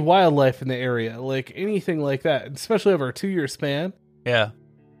then any wildlife in the area, like, anything like that, especially over a 2-year span. Yeah.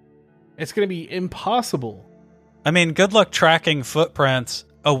 It's going to be impossible. I mean, good luck tracking footprints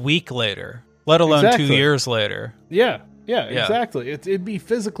a week later, let alone 2 years later. Yeah, exactly. It'd be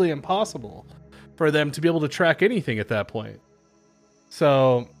physically impossible for them to be able to track anything at that point.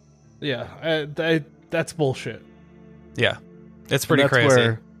 So, yeah, that's bullshit. Yeah. It's pretty And that's crazy.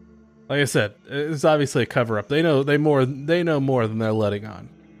 where, like I said, it's obviously a cover up. They know more than they're letting on.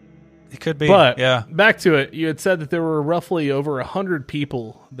 It could be. But yeah. back to it, you had said that there were roughly over 100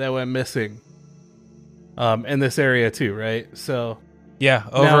 people that went missing in this area too, right? So Yeah,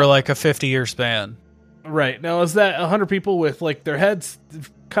 over Now- like a 50-year span. right. Now is that 100 people with like their heads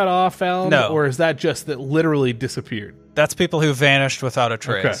cut off found No. or is that just that literally disappeared? That's people who vanished without a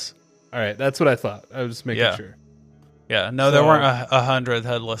trace. All right, that's what I thought. I was just making Yeah. sure. Yeah, no, there weren't 100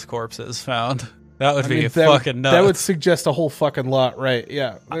 headless corpses found. That would be fucking nuts. That would suggest a whole fucking lot, right?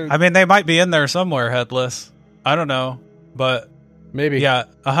 Yeah. I mean, they might be in there somewhere headless. I don't know. But Maybe. yeah,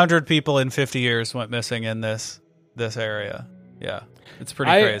 100 people in 50 years went missing in this area. Yeah, it's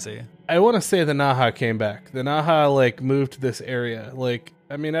pretty crazy. I want to say the Naha came back. The Naha like moved to this area. Like,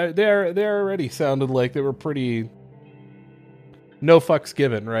 I mean, they already sounded like they were pretty no fucks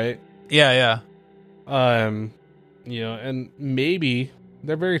given, right? Yeah. You know, and maybe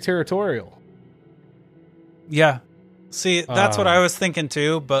they're very territorial. Yeah. See, that's what I was thinking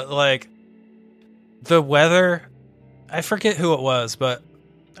too, but like the weather, I forget who it was, but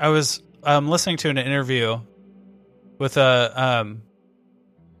I was listening to an interview with an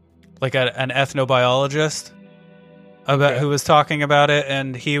ethnobiologist about who was talking about it,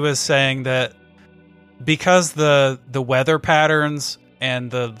 and he was saying that because the weather patterns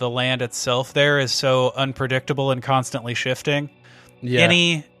and the land itself there is so unpredictable and constantly shifting,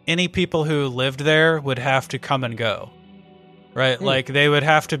 any people who lived there would have to come and go, right? Like they would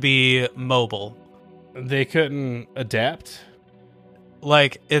have to be mobile. They couldn't adapt.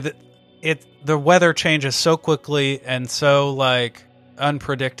 Like the weather changes so quickly and so like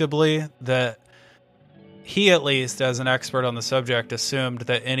unpredictably that he, at least as an expert on the subject, assumed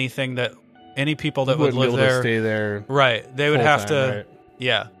that any people that would Wouldn't live be able there, to stay there, right? They would full have time, to, right?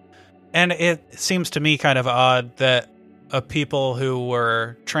 yeah. And it seems to me kind of odd that people who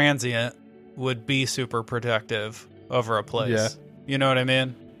were transient would be super protective over a place. Yeah. You know what I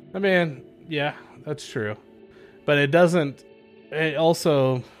mean? I mean, yeah, that's true. But it doesn't. It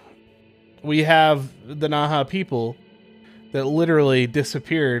also, we have the Naha people that literally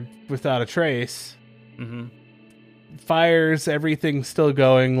disappeared without a trace. Mm-hmm. Fires, everything's still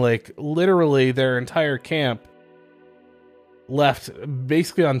going. Like, literally, their entire camp left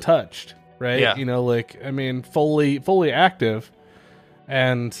basically untouched, right? Yeah. You know, like, I mean, fully active,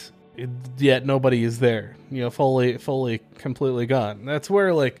 and yet nobody is there. You know, fully, completely gone. That's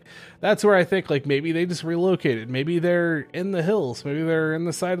where I think, like, maybe they just relocated. Maybe they're in the hills. Maybe they're in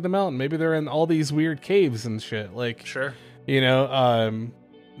the side of the mountain. Maybe they're in all these weird caves and shit. Like, Sure. you know,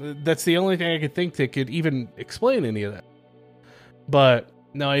 that's the only thing I could think that could even explain any of that. But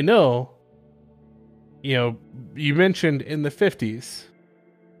now I know, you know, you mentioned in the 50s,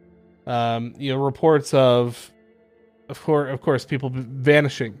 you know, reports of course, people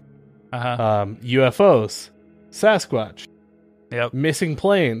vanishing, UFOs, Sasquatch, Yep. missing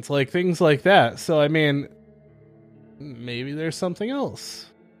planes, like things like that. So, I mean, maybe there's something else.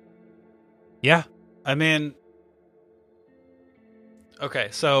 Yeah. I mean, okay,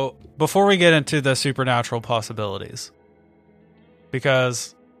 so before we get into the supernatural possibilities,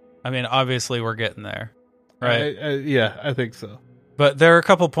 because, I mean, obviously we're getting there, right? Yeah, I think so. But there are a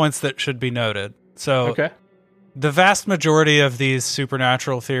couple points that should be noted. So, Okay. the vast majority of these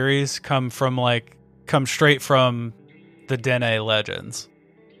supernatural theories come straight from the Dene legends,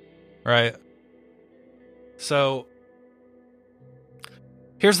 right? So,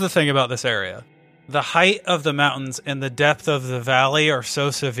 here's the thing about this area. The height of the mountains and the depth of the valley are so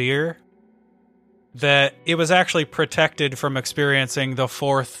severe that it was actually protected from experiencing the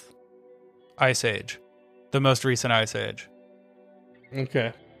fourth ice age, the most recent ice age.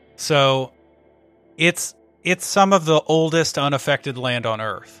 Okay. So, it's some of the oldest unaffected land on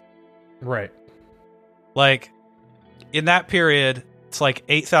Earth. Right. Like, in that period, it's like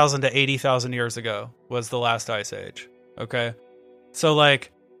 8,000 to 80,000 years ago was the last ice age. Okay? So,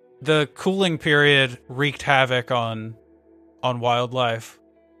 like, the cooling period wreaked havoc on wildlife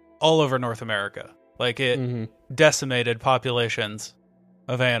all over North America. Like, it decimated populations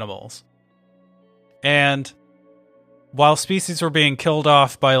of animals. And while species were being killed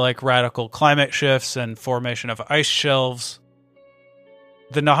off by, like, radical climate shifts and formation of ice shelves,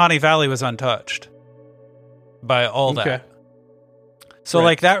 the Nahanni Valley was untouched by all that. So, Right.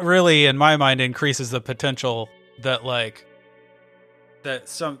 like, that really, in my mind, increases the potential that, like, that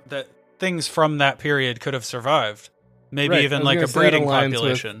things from that period could have survived. Maybe Right. I even, was like, gonna a say that breeding aligns with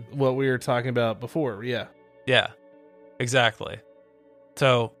population. what we were talking about before, yeah. Yeah, exactly.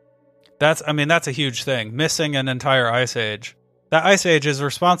 So, that's a huge thing. Missing an entire ice age that ice age is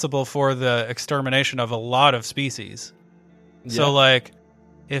responsible for the extermination of a lot of species. Yeah. So, like,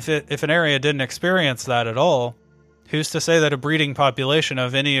 if an area didn't experience that at all, who's to say that a breeding population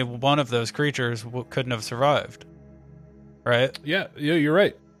of any one of those creatures couldn't have survived? Right? Yeah, you're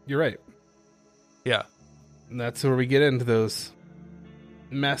right. You're right. Yeah. And that's where we get into those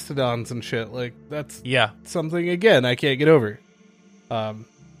mastodons and shit. Like, that's Yeah. something, again, I can't get over.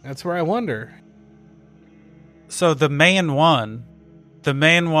 That's where I wonder. So the main one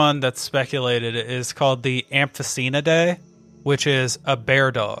that's speculated is called the Amphicenidae, which is a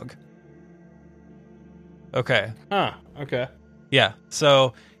bear dog. Okay. Huh, okay. Yeah.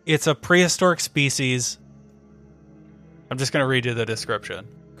 So it's a prehistoric species. I'm just going to read you the description.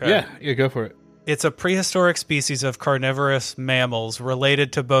 Okay? Yeah, go for it. It's a prehistoric species of carnivorous mammals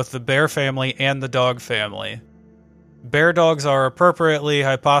related to both the bear family and the dog family. Bear dogs are appropriately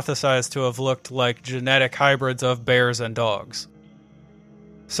hypothesized to have looked like genetic hybrids of bears and dogs.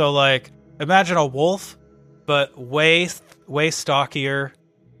 So, like, imagine a wolf, but way stockier,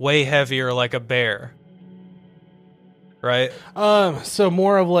 way heavier, like a bear. Right? So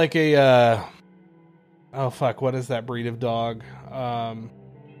more of like a, oh fuck, what is that breed of dog?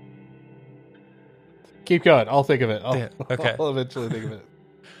 Keep going. I'll think of it. Okay. I'll eventually think of it.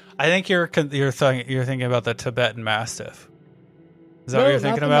 I think you're thinking about the Tibetan Mastiff. Is that what you're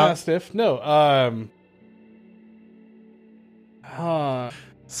thinking not about? The Mastiff. No.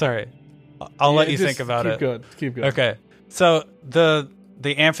 Sorry, I'll let you think about it. Keep going. Okay, so the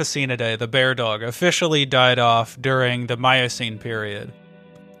Amphicenidae, the bear dog, officially died off during the Miocene period,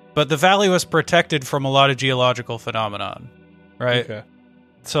 but the valley was protected from a lot of geological phenomenon, right? Okay.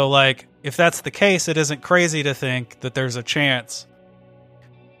 So, like, if that's the case, it isn't crazy to think that there's a chance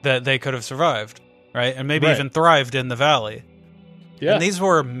that they could have survived, right? And maybe even thrived in the valley. Yeah. And these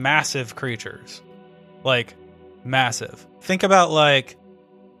were massive creatures. Like, massive. Think about like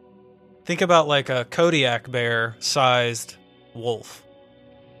a Kodiak bear sized wolf.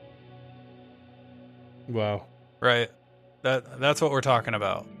 Wow. Right? That's what we're talking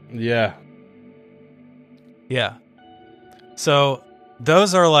about. Yeah. Yeah. So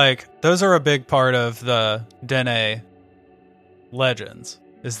those are a big part of the Dene legends,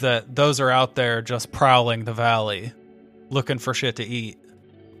 is that those are out there just prowling the valley, looking for shit to eat.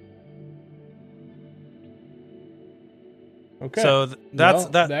 Okay. So that's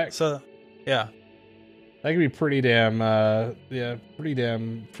Well, that. So yeah, that could be pretty damn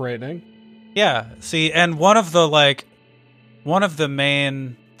frightening. yeah. See, and one of the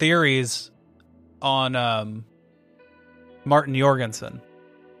main theories on Martin Jorgensen,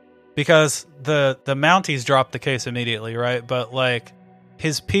 because the Mounties dropped the case immediately, right? But like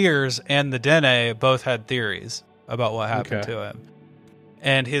his peers and the Dene both had theories about what happened to him,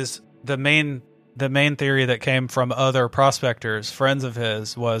 and the main theory that came from other prospectors, friends of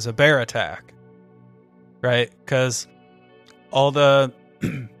his, was a bear attack, right? Because all the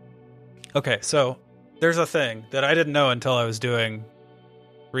okay, so there's a thing that I didn't know until I was doing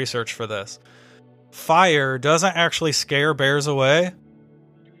research for this. Fire doesn't actually scare bears away.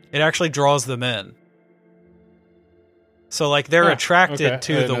 It actually draws them in. So, like, they're attracted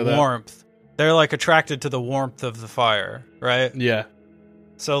to the warmth. They're, like, attracted to the warmth of the fire, right? Yeah.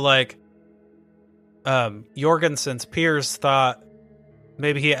 So, like, Jorgensen's peers thought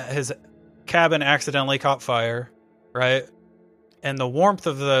maybe his cabin accidentally caught fire, right? And the warmth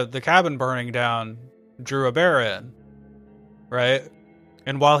of the cabin burning down drew a bear in, right?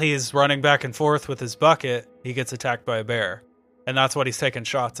 And while he's running back and forth with his bucket, he gets attacked by a bear. And that's what he's taking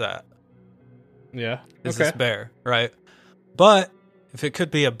shots at. Yeah. Is this bear, right? But if it could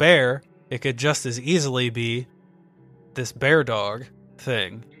be a bear, it could just as easily be this bear dog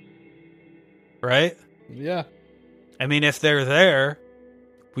thing, right? Yeah. I mean, if they're there,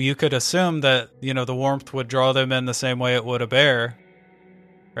 you could assume that, the warmth would draw them in the same way it would a bear,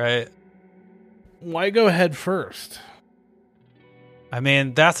 right? Why go head first? I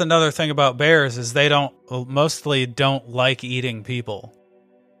mean, that's another thing about bears, is they mostly don't like eating people.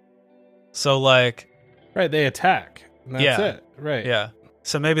 So, like... Right, they attack. And that's it. Right. Yeah.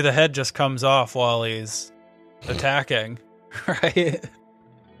 So maybe the head just comes off while he's attacking, right?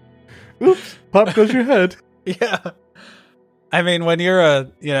 Oops, pop goes your head. Yeah. I mean, when you're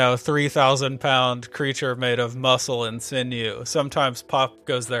a, 3,000-pound creature made of muscle and sinew, sometimes pop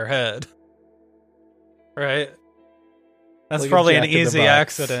goes their head. Right? That's Like probably an Jack in the easy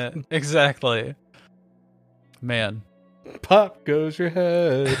Box. accident. Exactly. Man. Pop goes your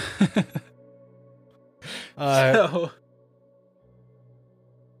head.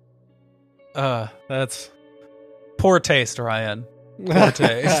 That's poor taste, Ryan. Poor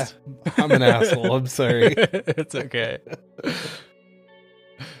taste. I'm an asshole. I'm sorry. It's okay.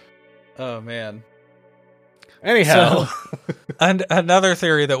 Oh, man. Anyhow. And another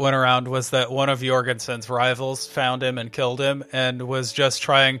theory that went around was that one of Jorgensen's rivals found him and killed him and was just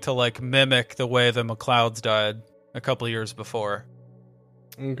trying to, like, mimic the way the McLeods died a couple years before.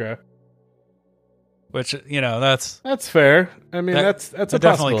 Okay. Which, you know, that's fair. I mean, that's a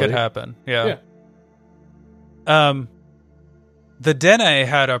definitely could happen. Yeah. The Dene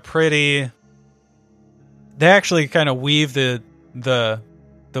had a pretty... They actually kind of weave the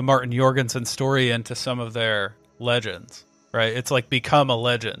Martin Jorgensen story into some of their legends, right? It's like become a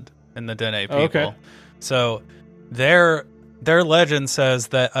legend in the Dene people. Okay. So their legend says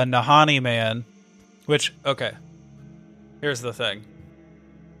that a Nahanni man, which, okay, here's the thing.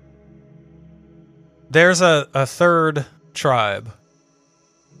 There's a third tribe,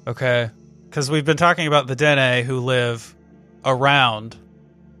 okay? Because we've been talking about the Dene who live around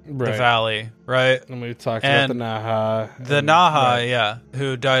the valley, right? And we talked about the Naha. The Naha,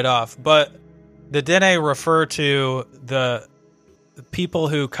 who died off. But the Dene refer to the people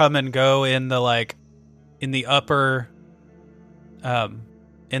who come and go in the upper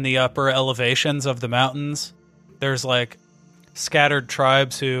elevations of the mountains. There's like scattered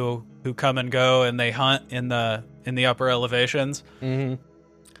tribes who come and go and they hunt in the upper elevations. Mm-hmm.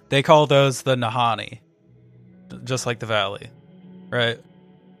 They call those the Nahanni, just like the valley, right?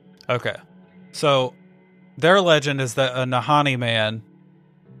 Okay, so their legend is that a Nahanni man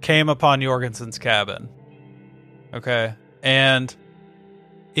came upon Jorgensen's cabin, okay, and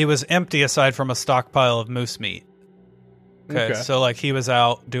it was empty aside from a stockpile of moose meat. Okay, so like he was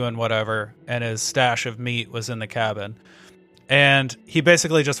out doing whatever, and his stash of meat was in the cabin, and he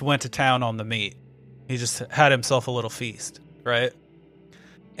basically just went to town on the meat. He just had himself a little feast, right?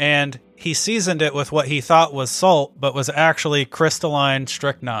 And he seasoned it with what he thought was salt, but was actually crystalline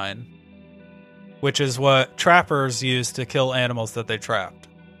strychnine, which is what trappers use to kill animals that they trapped.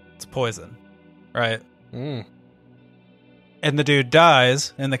 It's poison, right? Mm. And the dude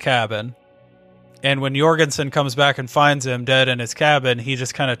dies in the cabin, and when Jorgensen comes back and finds him dead in his cabin, he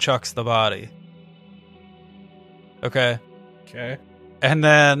just kind of chucks the body. Okay? Okay. And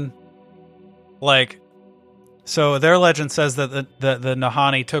then, like... So their legend says that the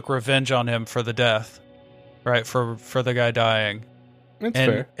Nahanni took revenge on him for the death, right? For the guy dying, That's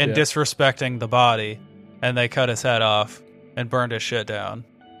fair. And disrespecting the body, and they cut his head off and burned his shit down.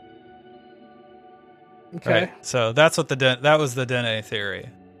 Okay, right? So that's what that was the Dene theory.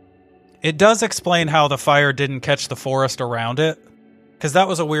 It does explain how the fire didn't catch the forest around it, because that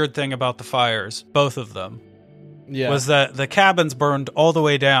was a weird thing about the fires, both of them. Yeah, Was that the cabins burned all the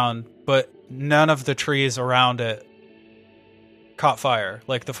way down, but none of the trees around it caught fire.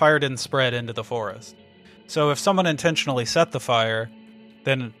 Like, the fire didn't spread into the forest. So if someone intentionally set the fire,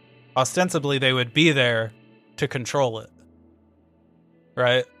 then ostensibly they would be there to control it.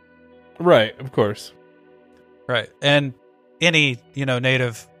 Right? Right, of course. Right. And any,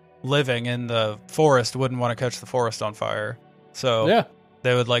 native living in the forest wouldn't want to catch the forest on fire. So Yeah.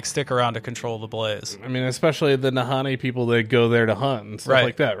 they would, stick around to control the blaze. I mean, especially the Nahanni people that go there to hunt and stuff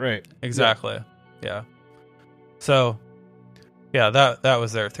like that, right? Exactly. Yeah. So, yeah, that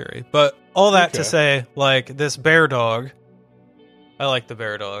was their theory. But all that to say, this bear dog, I like the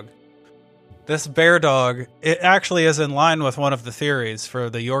bear dog. This bear dog, it actually is in line with one of the theories for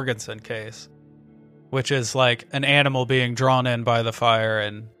the Jorgensen case, which is an animal being drawn in by the fire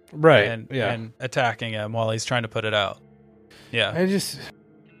and attacking him while he's trying to put it out. Yeah.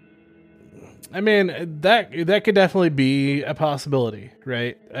 I mean, that could definitely be a possibility,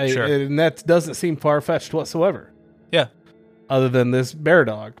 right? Sure. And that doesn't seem far-fetched whatsoever. Yeah. Other than this bear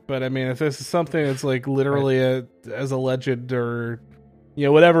dog. But I mean, if this is something that's literally as a legend or,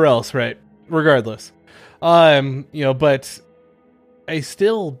 whatever else, right? Regardless. But I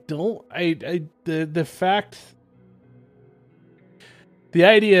still don't, the fact, the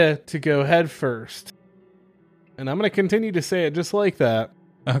idea to go head first, and I'm going to continue to say it just like that.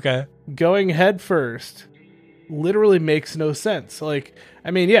 Okay. Going head first literally makes no sense. We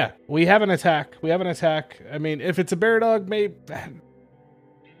have an attack. I mean, if it's a bear dog, maybe...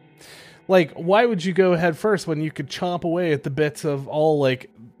 why would you go head first when you could chomp away at the bits of all,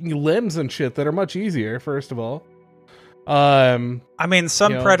 limbs and shit that are much easier, first of all? I mean,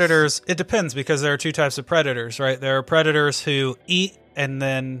 some predators... It depends, because there are two types of predators, right? There are predators who eat and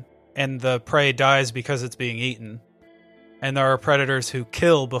the prey dies because it's being eaten. And there are predators who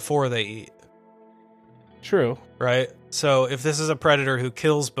kill before they eat. True. Right? So if this is a predator who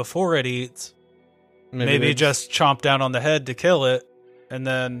kills before it eats, maybe just chomp down on the head to kill it, and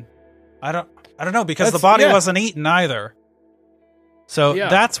then I don't know, because the body wasn't eaten either. So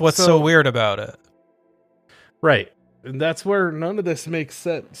that's what's so weird about it. Right. And that's where none of this makes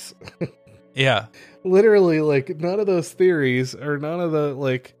sense. Yeah. Literally, like, none of those theories or none of the,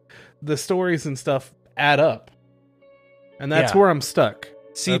 like, the stories and stuff add up. And that's where I'm stuck.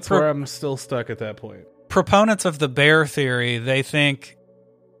 See, that's where I'm still stuck at that point. Proponents of the bear theory, they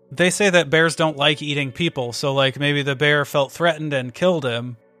say that bears don't like eating people. So, like, maybe the bear felt threatened and killed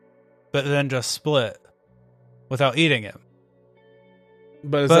him, but then just split without eating him.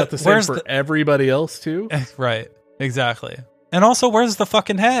 But is that the same for everybody else, too? Right. Exactly. And also, where's the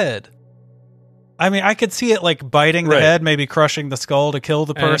fucking head? I mean, I could see it, like, biting the head, maybe crushing the skull to kill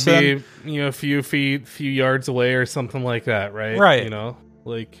the person. And be, a few yards away or something like that, right? Right. You know?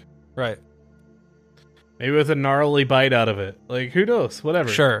 Like... Right. Maybe with a gnarly bite out of it. Like, who knows? Whatever.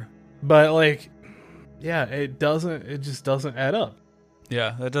 Sure. But, like, yeah, it just doesn't add up.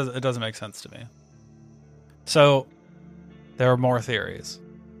 Yeah, it doesn't make sense to me. So, there are more theories,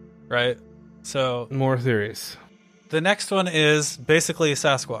 right? So... More theories. The next one is basically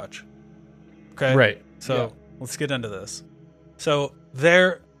Sasquatch. Okay? Right. So, let's get into this. So,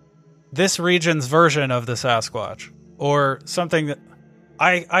 this region's version of the Sasquatch, or something that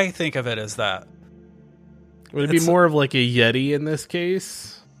I think of it as that. Would it be more of like a Yeti in this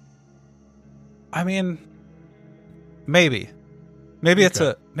case? I mean, maybe it's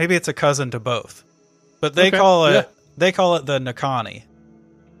a cousin to both, but they call it the Nakani.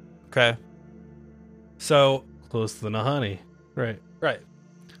 Okay, so close to the Nahani, right?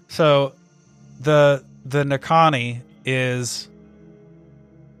 So the Nakani is,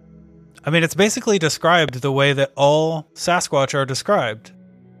 I mean, it's basically described the way that all Sasquatch are described,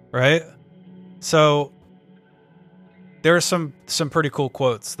 right? So there are some pretty cool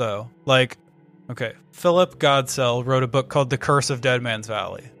quotes, though. Like, okay, Philip Godsell wrote a book called The Curse of Dead Man's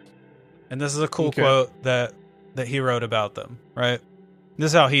Valley. And this is a cool quote that he wrote about them, right?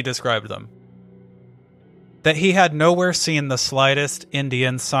 This is how he described them. That he had nowhere seen the slightest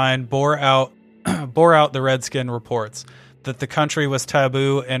Indian sign bore out the Redskin reports that the country was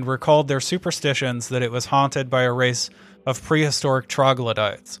taboo, and recalled their superstitions that it was haunted by a race of prehistoric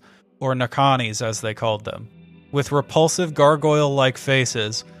troglodytes, or Nakanis as they called them, with repulsive gargoyle-like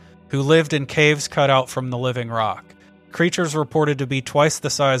faces, who lived in caves cut out from the living rock. Creatures reported to be twice the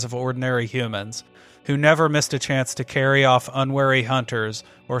size of ordinary humans, who never missed a chance to carry off unwary hunters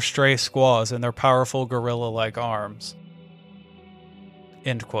or stray squaws in their powerful gorilla-like arms.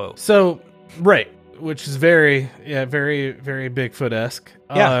 End quote. So, right. Which is very, very Bigfoot-esque.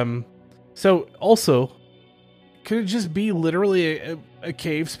 Yeah. So also, could it just be literally a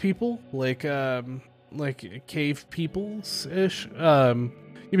caves people, like cave peoples ish?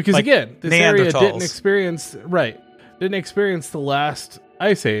 Because like again, this area didn't experience the last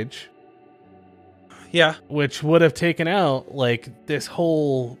ice age. Yeah, which would have taken out like this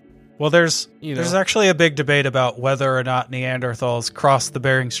whole. Well, there's actually a big debate about whether or not Neanderthals crossed the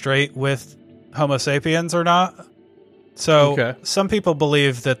Bering Strait with Homo sapiens or not. So some people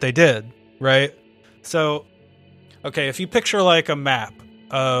believe that they did, right? So, okay, if you picture like a map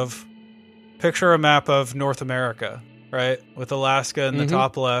of North America, right? With Alaska in the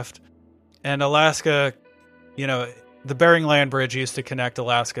top left, and Alaska, the Bering Land Bridge used to connect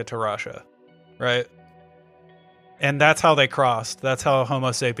Alaska to Russia, right? And that's how they crossed. That's how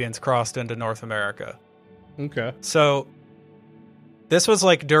Homo sapiens crossed into North America. Okay. So this was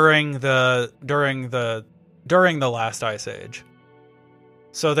like during the last ice age.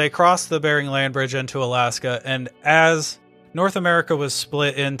 So they crossed the Bering Land Bridge into Alaska, and as North America was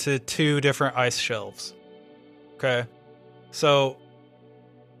split into two different ice shelves. Okay. So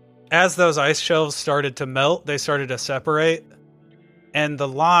as those ice shelves started to melt, they started to separate, and the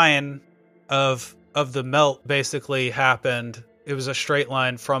line of the melt basically happened. It was a straight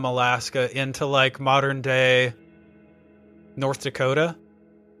line from Alaska into like modern day North Dakota.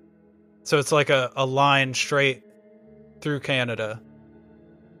 So it's like a line straight through Canada.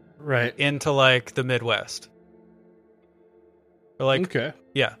 Right. Into like the Midwest. Or like, okay.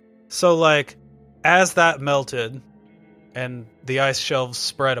 Yeah. So like as that melted and the ice shelves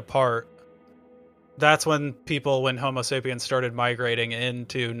spread apart, that's when Homo sapiens started migrating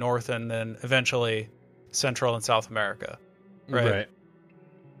into North and then eventually Central and South America. Right.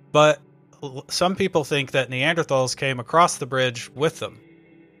 But some people think that Neanderthals came across the bridge with them,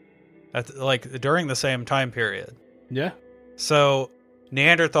 during the same time period. Yeah. So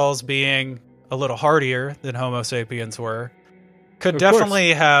Neanderthals, being a little hardier than Homo sapiens were, could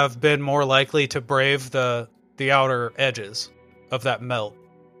definitely have been more likely to brave the outer edges of that melt,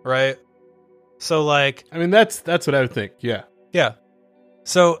 right? So like, I mean, that's what I would think. Yeah. Yeah.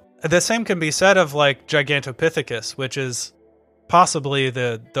 So the same can be said of like Gigantopithecus, which is possibly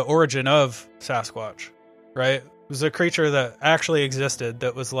the origin of Sasquatch, right? It was a creature that actually existed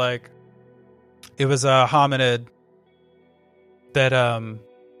that was like, it was a hominid that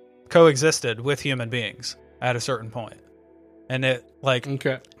coexisted with human beings at a certain point. And it like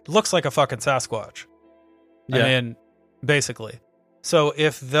looks like a fucking Sasquatch. Yeah. I mean, basically. So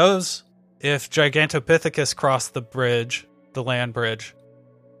if Gigantopithecus crossed the land bridge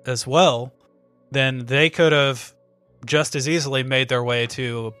as well, then they could have just as easily made their way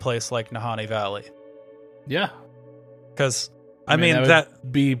to a place like Nahanni Valley. Yeah. Because, I feel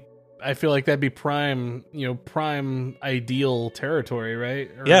like that'd be prime ideal territory, right?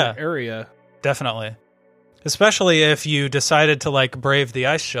 Or area. Definitely. Especially if you decided to like brave the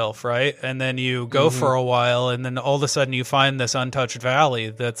ice shelf, right? And then you go for a while, and then all of a sudden you find this untouched valley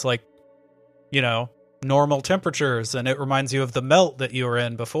that's like, normal temperatures, and it reminds you of the melt that you were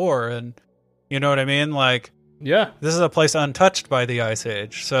in before, and you know what I mean? Like, yeah, this is a place untouched by the Ice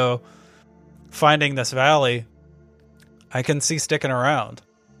Age. So finding this valley, I can see sticking around.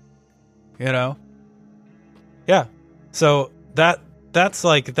 Yeah. So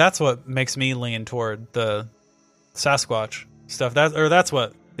that's what makes me lean toward the Sasquatch stuff. That's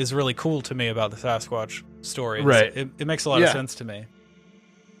what is really cool to me about the Sasquatch story. Right. It makes a lot of sense to me.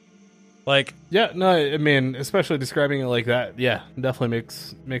 Like, yeah, no, I mean, especially describing it like that, yeah, definitely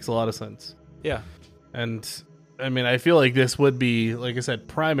makes a lot of sense. Yeah. And I mean, I feel like this would be, like I said,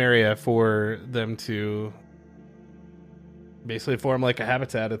 prime area for them to basically form like a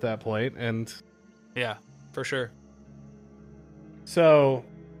habitat at that point. And yeah, for sure. So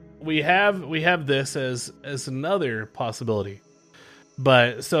we have this as another possibility.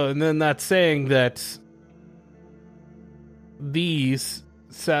 And then that's saying that these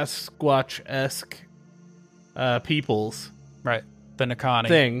Sasquatch-esque peoples, right, the Nakanni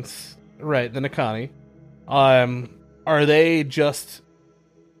things, right, the Nakanni, are they just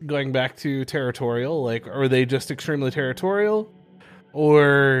going back to territorial? Like, are they just extremely territorial, or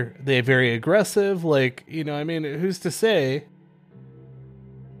are they very aggressive? Like, I mean, who's to say?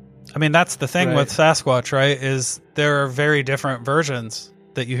 I mean, that's the thing with Sasquatch, right? Is there are very different versions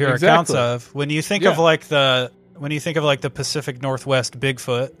that you hear accounts of. When you think of like the Pacific Northwest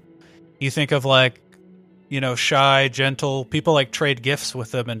Bigfoot, you think of like, shy, gentle people, like trade gifts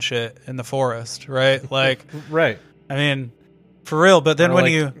with them and shit in the forest, right? Like, right. I mean, for real. But then when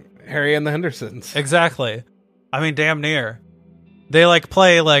like Harry and the Hendersons, exactly. I mean, damn near. They like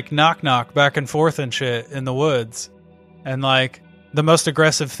play like knock knock back and forth and shit in the woods, and like the most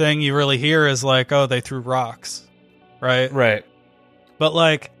aggressive thing you really hear is like, oh, they threw rocks, right? Right. But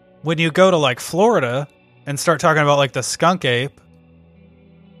like when you go to like Florida and start talking about like the skunk ape,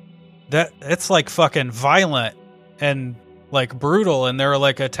 that it's like fucking violent and like brutal, and there are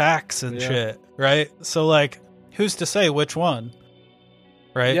like attacks and shit, right? So like, who's to say which one,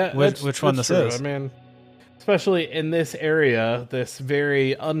 right? Yeah, which one this true. is? I mean, especially in this area, this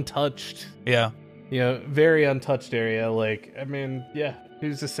very untouched, very untouched area. Like, I mean,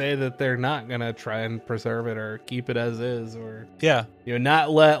 who's to say that they're not gonna try and preserve it or keep it as is, or not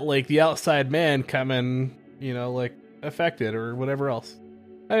let like the outside man come and like affect it or whatever else.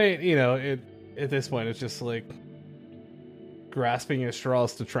 I mean, at this point, it's just like grasping at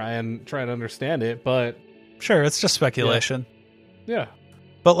straws to try and understand it. But sure, it's just speculation. Yeah,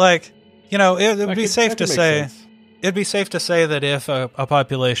 but like, it would be safe to say, it'd be safe to say that if a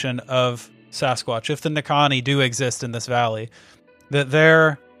population of Sasquatch, if the Nakanni do exist in this valley, that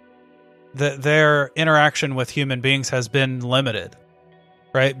their interaction with human beings has been limited,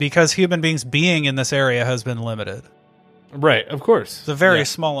 right? Because human beings being in this area has been limited. Right, of course. It's a very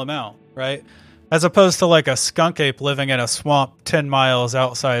small amount, right? As opposed to like a skunk ape living in a swamp 10 miles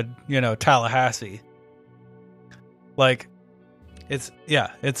outside, Tallahassee. Like,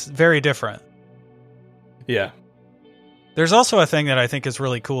 it's very different. Yeah. There's also a thing that I think is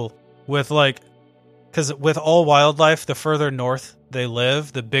really cool with like, because with all wildlife, the further north they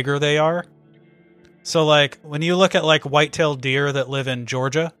live, the bigger they are. So like when you look at like white-tailed deer that live in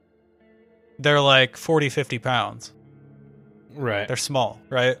Georgia, they're like 40, 50 pounds. Right. They're small,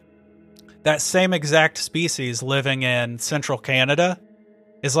 right? That same exact species living in central Canada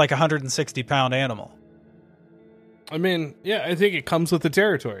is like a 160-pound animal. I mean, I think it comes with the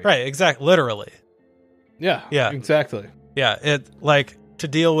territory. Right, exactly. Literally. Yeah, exactly. Yeah, it like to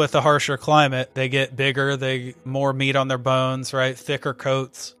deal with a harsher climate, they get bigger, they more meat on their bones, right? Thicker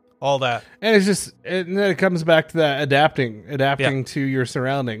coats, all that. And it's just, and then it comes back to that adapting to your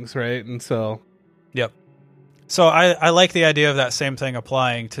surroundings, right? And so, yep. So I like the idea of that same thing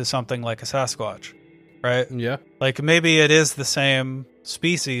applying to something like a Sasquatch, right? Yeah. Like maybe it is the same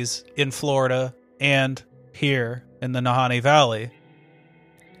species in Florida and here, in the Nahanni Valley,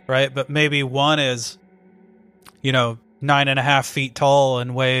 right? But maybe one is, 9.5 feet tall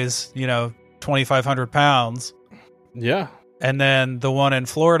and weighs, 2,500 pounds. Yeah. And then the one in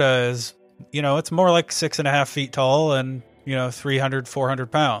Florida is, it's more like 6.5 feet tall and, 300,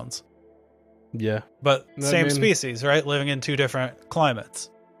 400 pounds. Yeah. But same species, right? Living in two different climates.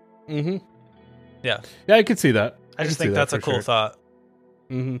 Mm-hmm. Yeah. Yeah, I could see that. I just think that's a cool thought.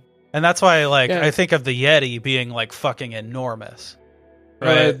 Mm-hmm. And that's why, I think of the Yeti being, fucking enormous.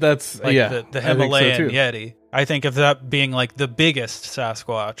 Right? That's, the Himalayan so Yeti. I think of that being, the biggest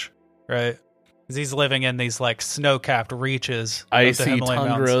Sasquatch, right? Because he's living in these, snow-capped reaches of the icy Himalayan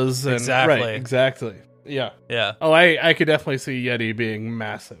tundras. mountains. And, Exactly. Right, exactly. Yeah. Yeah. Oh, I could definitely see Yeti being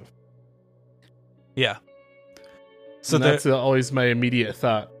massive. Yeah. So that's always my immediate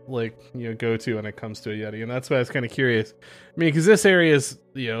thought, go to when it comes to a Yeti. And that's why I was kind of curious. I mean, because this area is,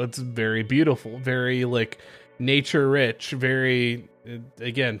 it's very beautiful, very, nature rich, very,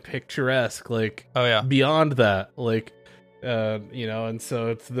 again, picturesque, oh, yeah. beyond that, and so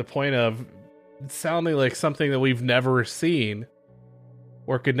it's the point of sounding like something that we've never seen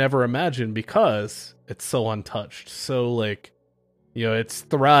or could never imagine because it's so untouched. So, it's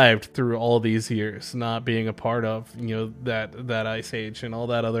thrived through all these years, not being a part of, that ice age and all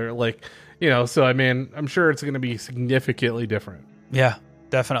that other, so I mean, I'm sure it's going to be significantly different. Yeah,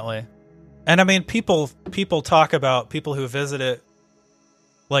 definitely. And I mean, people talk about people who visit it,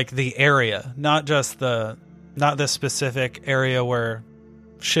 the area, not this specific area where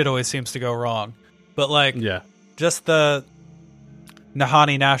shit always seems to go wrong, but just the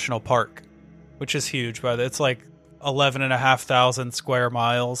Nahanni National Park, which is huge. It's 11,500 square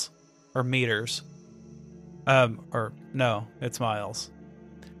miles or meters. Or no, it's miles.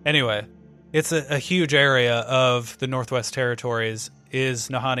 Anyway, it's a huge area of the Northwest Territories is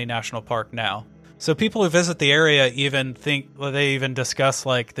Nahanni National Park now. So people who visit the area even discuss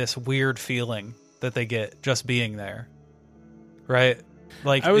this weird feeling that they get just being there. Right?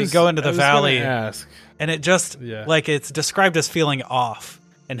 You go into the valley and it just it's described as feeling off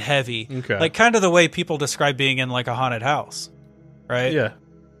and heavy. Okay. Kind of the way people describe being in a haunted house. Right? Yeah.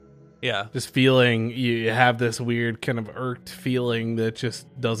 Yeah. Just feeling you have this weird kind of irked feeling that just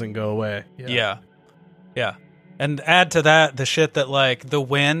doesn't go away. Yeah. Yeah. And add to that the shit that the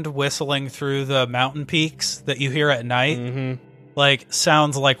wind whistling through the mountain peaks that you hear at night,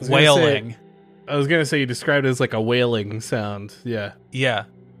 sounds like wailing. I was going to say you described it as a wailing sound. Yeah. Yeah.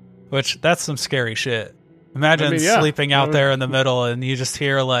 Which that's some scary shit. Imagine sleeping out there in the middle and you just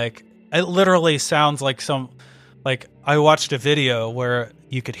hear it literally sounds like I watched a video where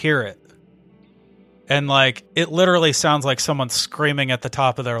you could hear it. And it literally sounds like someone screaming at the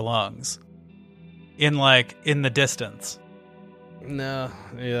top of their lungs. In the distance. No,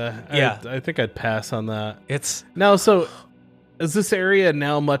 yeah. Yeah. I think I'd pass on that. It's now, so is this area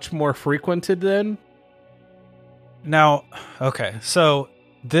now much more frequented then? Now, okay, so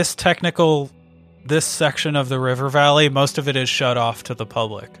this section of the river valley, most of it is shut off to the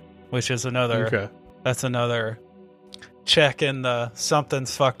public, which is that's another check in the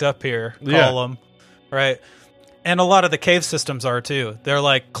something's fucked up here column, right? And a lot of the cave systems are too.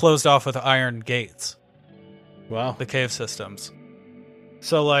 They're closed off with iron gates. Wow. The cave systems.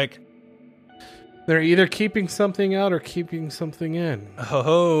 So they're either keeping something out or keeping something in.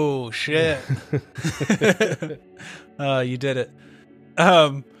 Oh shit. You did it.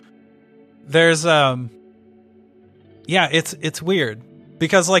 There's it's weird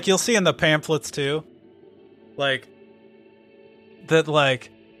because you'll see in the pamphlets too, that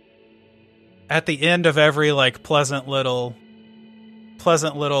at the end of every pleasant little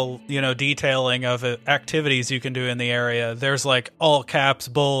detailing of activities you can do in the area, there's all caps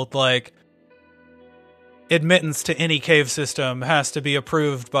bold admittance to any cave system has to be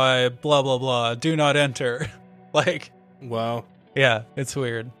approved by blah blah blah, do not enter. Wow. Yeah, it's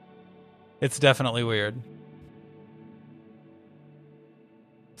weird. It's definitely weird.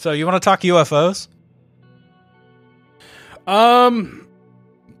 So you want to talk UFOs?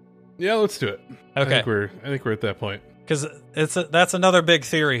 Yeah, let's do it. Okay. I think we're at that point. Because that's another big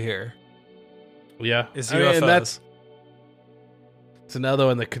theory here. Yeah. Is UFOs. It's another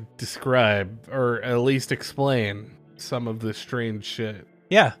one that could describe, or at least explain, some of the strange shit.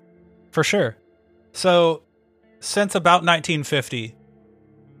 Yeah, for sure. So, since about 1950,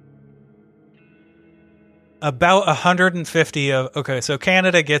 about 150 of... Okay, so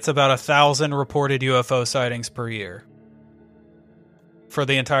Canada gets about 1,000 reported UFO sightings per year. For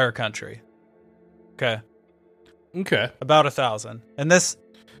the entire country. Okay. About 1,000. And this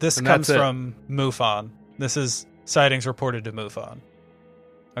comes from MUFON. This is sightings reported to MUFON.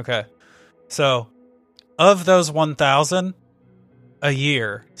 Okay. So, of those 1,000 a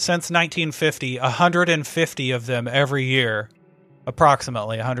year, since 1950, 150 of them every year,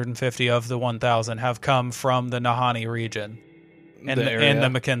 approximately 150 of the 1,000 have come from the Nahanni region in the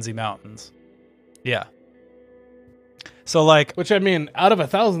Mackenzie Mountains. Yeah. So, like... Which, I mean, out of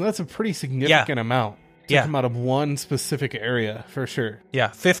 1,000, that's a pretty significant amount to come out of one specific area, for sure. Yeah,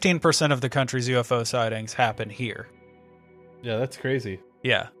 15% of the country's UFO sightings happen here. Yeah, that's crazy.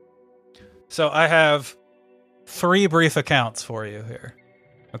 Yeah. So I have 3 brief accounts for you here.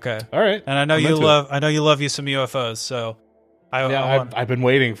 Okay. All right. And I know you love you some UFOs, so I've been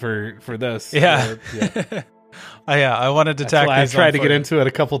waiting for this. Yeah. I wanted to tack these. I've tried to get into it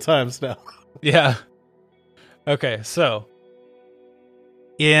a couple times now. Yeah. Okay, so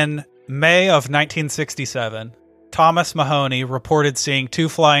in May of 1967, Thomas Mahoney reported seeing 2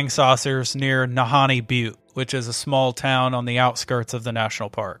 flying saucers near Nahanni Butte, which is a small town on the outskirts of the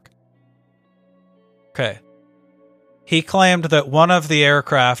national park. Okay. He claimed that one of the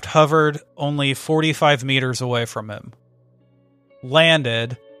aircraft hovered only 45 meters away from him,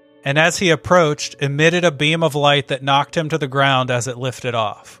 landed, and as he approached, emitted a beam of light that knocked him to the ground as it lifted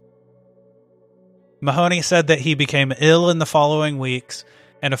off. Mahoney said that he became ill in the following weeks,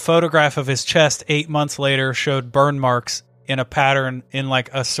 and a photograph of his chest 8 months later showed burn marks in a pattern, in like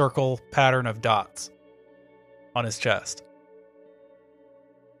a circle pattern of dots on his chest.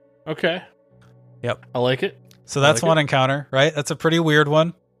 Okay. Yep. I like it. So that's one encounter, right? That's a pretty weird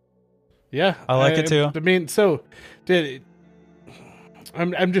one. Yeah. I like it too. I mean,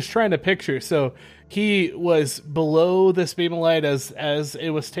 I'm just trying to picture. So he was below this beam of light as it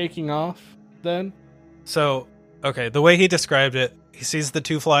was taking off then? So, okay, the way he described it, he sees the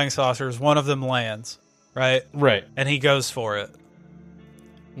 2 flying saucers, one of them lands, right? Right. And he goes for it.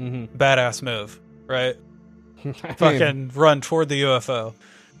 Mm-hmm. Badass move, right? Fucking run toward the UFO.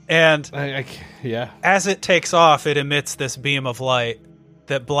 And as it takes off, it emits this beam of light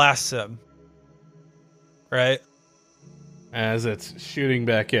that blasts him, right? As it's shooting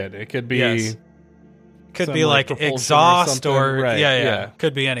back in. It could be... Yes. Could be like exhaust or right, yeah.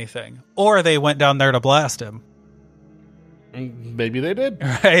 Could be anything. Or they went down there to blast him. Maybe they did.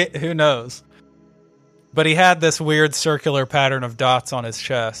 Right? Who knows? But he had this weird circular pattern of dots on his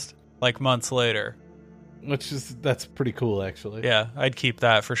chest, like months later. That's pretty cool, actually. Yeah, I'd keep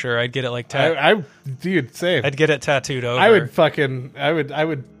that for sure. I'd get it like dude, same. I'd get it tattooed over. I'd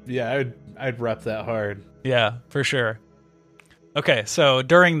rep that hard. Yeah, for sure. Okay, so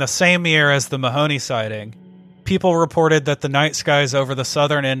during the same year as the Mahoney sighting, people reported that the night skies over the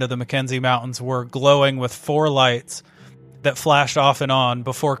southern end of the Mackenzie Mountains were glowing with 4 lights that flashed off and on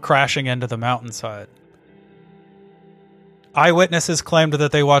before crashing into the mountainside. Eyewitnesses claimed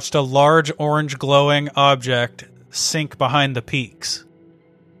that they watched a large orange glowing object sink behind the peaks.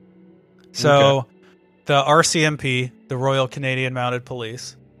 So, the RCMP, the Royal Canadian Mounted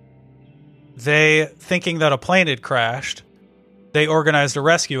Police, they, thinking that a plane had crashed, they organized a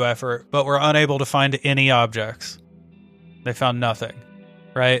rescue effort, but were unable to find any objects. They found nothing,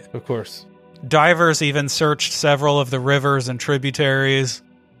 right? Of course. Divers even searched several of the rivers and tributaries,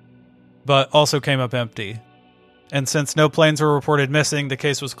 but also came up empty. And since no planes were reported missing, the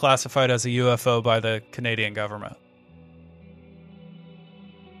case was classified as a UFO by the Canadian government.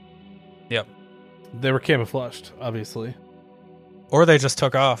 Yep. They were camouflaged, obviously. Or they just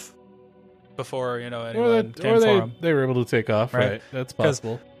took off before, anyone came for them. They were able to take off, right? That's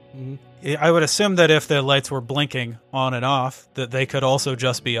possible. Mm-hmm. I would assume that if the lights were blinking on and off, that they could also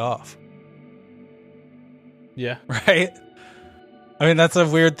just be off. Yeah. Right? I mean, that's a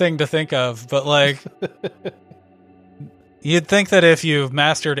weird thing to think of, but like... You'd think that if you've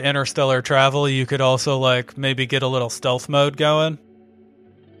mastered interstellar travel, you could also like maybe get a little stealth mode going,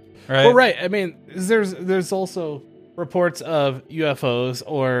 right? Well, right. I mean, there's also reports of UFOs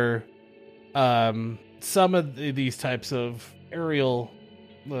or some of these types of aerial,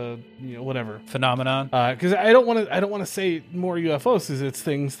 whatever phenomenon. Because I don't want to say more UFOs, because it's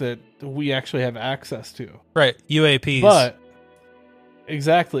things that we actually have access to. Right, UAPs. But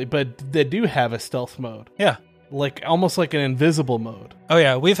exactly, but they do have a stealth mode. Yeah. Like almost like an invisible mode. Oh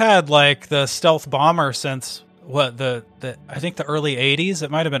yeah, we've had like the stealth bomber since I think the early 80s.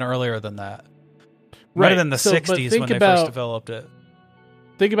 It might have been earlier than that. Might have been the 60s when they first developed it.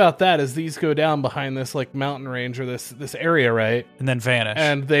 Think about that as these go down behind this like mountain range or this area, right? And then vanish.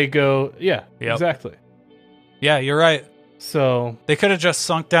 And they go, exactly. Yeah, you're right. So they could have just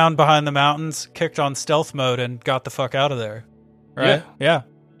sunk down behind the mountains, kicked on stealth mode, and got the fuck out of there. Right? Yeah.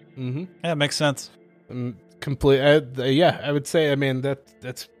 Mm-hmm. Yeah, it makes sense. I would say. I mean,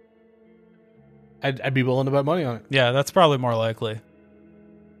 that's. I'd be willing to bet money on it. Yeah, that's probably more likely.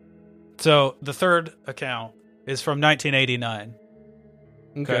 So the third account is from 1989.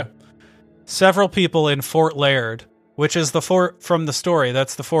 Okay. Several people in Fort Laird, which is the fort from the story.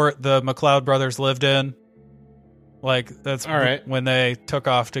 That's the fort the McLeod brothers lived in. Like, that's All right. when they took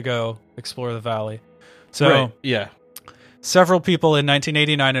off to go explore the valley. So, Right. Yeah. several people in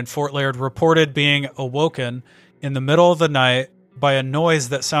 1989 in Fort Laird reported being awoken in the middle of the night by a noise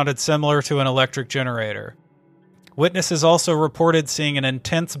that sounded similar to an electric generator. Witnesses also reported seeing an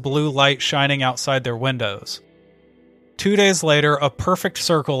intense blue light shining outside their windows. 2 days later, a perfect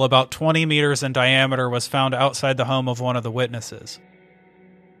circle about 20 meters in diameter was found outside the home of one of the witnesses.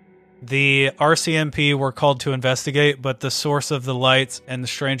 The RCMP were called to investigate, but the source of the lights and the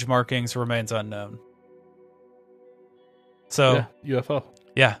strange markings remains unknown. So, Yeah, UFO.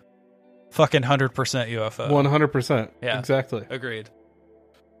 yeah. Fucking 100% UFO. 100%. Yeah. Exactly. Agreed.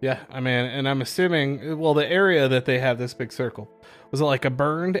 Yeah, I mean, and I'm assuming, well, the area that they have this big circle, was it like a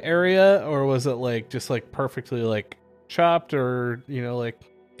burned area, or was it like just like perfectly like chopped, or, you know, like,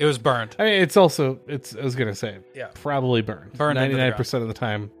 It was burned. I mean, it's also, I was gonna say, Yeah. probably burned. Burned into the 99% of the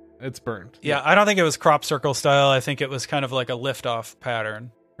time, it's burned. Yeah, I don't think it was crop circle style. I think it was kind of like a lift-off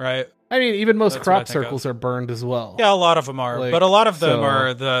pattern, right? I mean, even most That's what I crop think of. circles are burned as well. Yeah, a lot of them are, Like, but a lot of them so-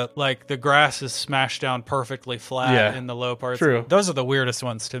 are the grass is smashed down perfectly flat Yeah. in the low parts. True. Those are the weirdest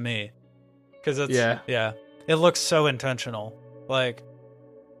ones to me, because it's Yeah. it looks so intentional. Like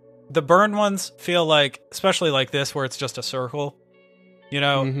the burned ones feel like, especially like this where it's just a circle. You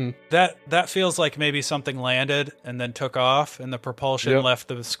know, Mhm. that feels like maybe something landed and then took off, and the propulsion Yep. left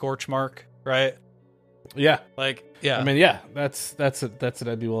the scorch mark, right? Yeah. Like, yeah, I mean, yeah, that's what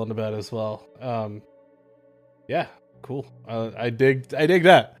I'd be willing to bet as well. Yeah, cool. I dig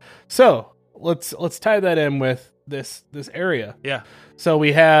that. So let's tie that in with this area. yeah. So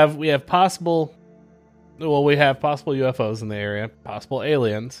we have possible UFOs in the area, possible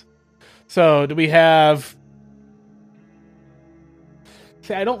aliens. So do we have?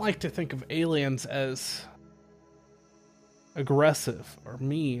 See, I don't like to think of aliens as aggressive or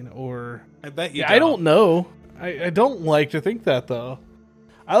mean or. I bet you. Yeah, I don't know. I don't like to think that though.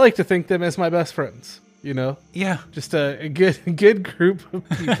 I like to think them as my best friends. You know, Yeah. just a good group of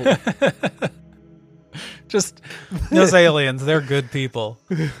people. Just those aliens, they're good people.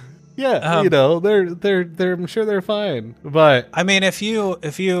 Yeah, you know, they're. I'm sure they're fine. But I mean, if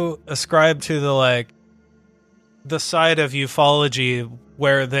you ascribe to the side of ufology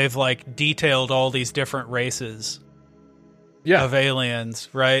where they've like detailed all these different races yeah, of aliens,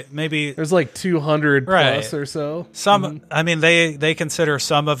 right? Maybe there's like 200 Right. plus or so. some. I mean, they consider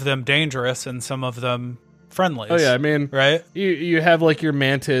some of them dangerous and some of them friendly. Oh yeah, I mean, right. you have like your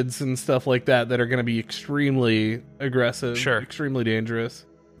mantids and stuff like that are going to be extremely aggressive, Sure. extremely dangerous.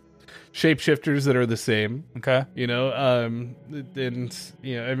 Shapeshifters that are the same, Okay. you know, and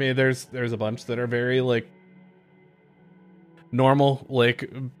you know, I mean, there's a bunch that are very like normal,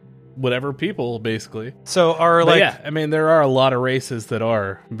 like whatever people basically. So are But yeah, I mean, there are a lot of races that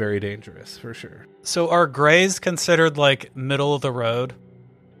are very dangerous for sure. so are grays considered like middle of the road?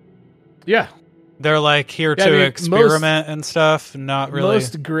 Yeah, They're like here Yeah, I to mean, experiment and stuff. Not really.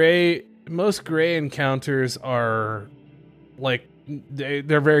 most gray encounters are like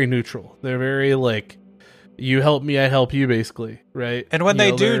they're very neutral. They're very like you help me, I help you, basically, right? And when You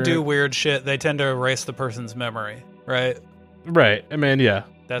they know, do they're- weird shit, they tend to erase the person's memory, right? right, I mean, yeah,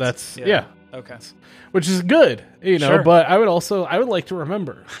 that's yeah, Okay. which is good, you know. Sure. But I would like to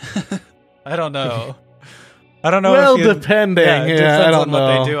remember. I don't know. I don't know. Well, if you, depending, Yeah, it yeah, depends I don't on what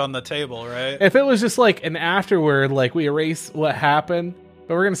know. they do on the table, right? If it was just like an afterward, like we erase what happened,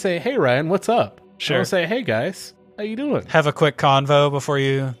 but we're gonna say, "Hey, Ryan, what's up?" Sure. I'll say, "Hey, guys, how you doing?" Have a quick convo before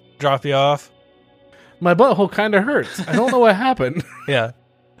you drop you off. My butthole kind of hurts. I don't know what happened. Yeah.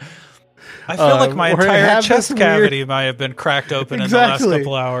 I feel like my or I entire have chest this cavity might have been cracked open in the last Exactly.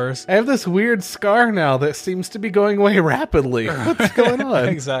 couple hours. I have this weird scar now that seems to be going away rapidly. What's going on?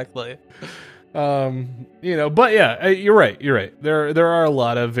 Exactly. You know, but yeah, you're right. You're right. There are a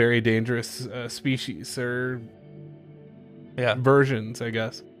lot of very dangerous species or Yeah. versions, I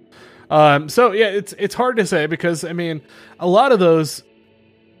guess. So yeah, it's hard to say because I mean, a lot of those,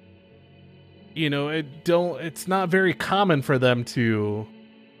 you know, it's not very common for them to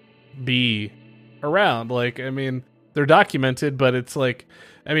be around. Like, I mean, they're documented, but it's like,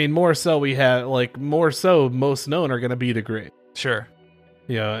 I mean, more so most known are going to be the gray. Sure.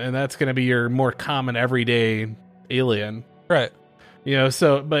 You know, and that's going to be your more common everyday alien. Right. You know,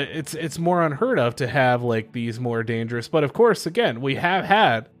 so but it's more unheard of to have like these more dangerous. But of course, again, we have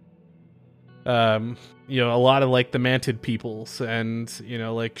had a lot of like the mantid peoples and,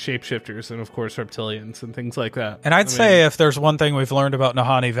 like shapeshifters and of course reptilians and things like that. And I'd say if there's one thing we've learned about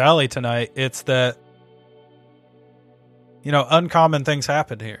Nahanni Valley tonight, it's that, uncommon things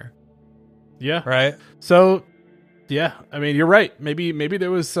happen here. Yeah. Right? So, yeah, I mean, you're right. Maybe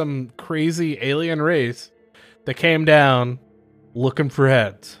there was some crazy alien race that came down looking for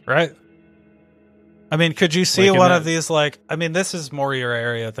heads. Right? I mean, could you see Like in one that- of these, this is more your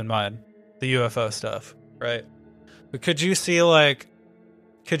area than mine, the UFO stuff, right? But could you see a race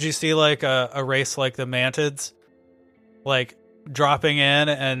like the Mantids, like dropping in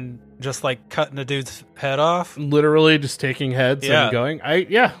and just like cutting a dude's head off? Literally just taking heads Yeah. and going. I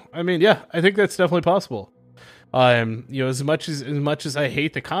think that's definitely possible. As much as I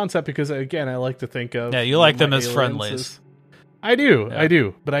hate the concept, because again, I like to think of Yeah, you like them my as aliens friendlies. I do, Yeah. I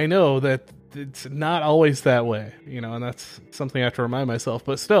do, but I know that it's not always that way, and that's something I have to remind myself.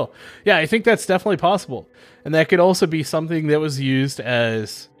 But still, yeah, I think that's definitely possible, and that could also be something that was used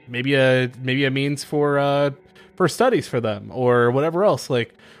as maybe a means for studies for them or whatever else,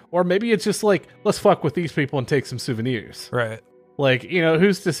 or maybe it's just like, let's fuck with these people and take some souvenirs. Right. Like,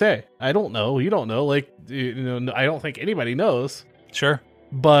 who's to say? I don't know. You don't know. Like, I don't think anybody knows. Sure.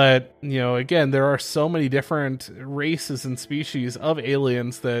 But, again, there are so many different races and species of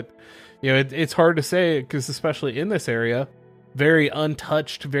aliens that, it's hard to say, because especially in this area, very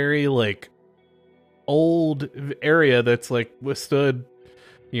untouched, very, like, old area that's, like, withstood,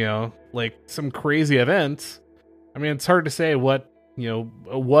 like, some crazy events. I mean, it's hard to say what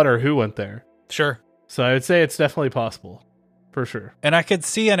or who went there. Sure. So I would say it's definitely possible. For sure. And I could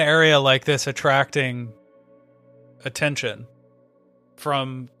see an area like this attracting attention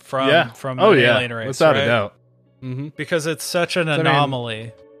from an alien race, without right? a doubt. Mm-hmm. Because it's such an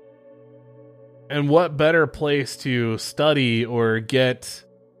anomaly. And what better place to study or get,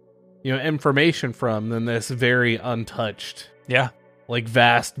 information from than this very untouched, like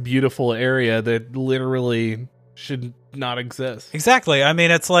vast, beautiful area that literally should not exist. Exactly. I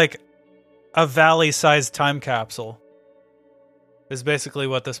mean, it's like a valley-sized time capsule. Is basically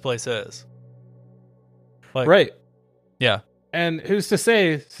what this place is. Like, Right. Yeah. And who's to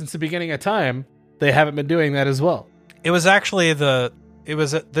say, since the beginning of time, they haven't been doing that as well? It was actually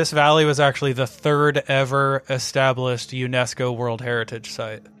this valley was actually the third ever established UNESCO World Heritage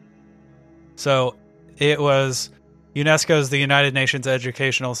Site. So it was UNESCO's the United Nations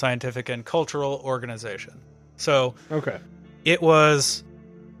Educational, Scientific, and Cultural Organization. So Okay. it was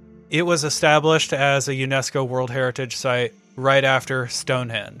established as a UNESCO World Heritage Site right after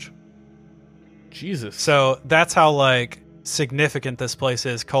Stonehenge. Jesus. So that's how significant this place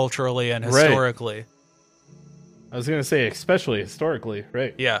is culturally and Right. historically. I was going to say, especially historically,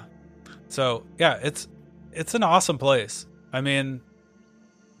 right? Yeah. So yeah, it's an awesome place. I mean,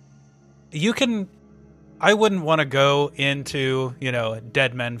 I wouldn't want to go into,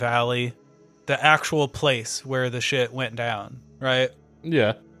 Dead Men Valley, the actual place where the shit went down, right?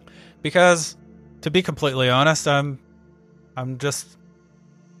 Yeah. Because to be completely honest, I'm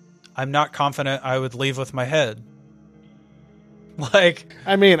not confident I would leave with my head.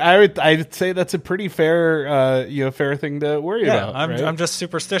 I mean, I'd say that's a pretty fair, fair thing to worry about. Right? I'm just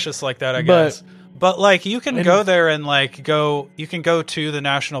superstitious like that, I guess. But you can go there and you can go to the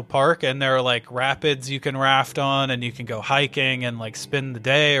national park and there are rapids you can raft on and you can go hiking and spend the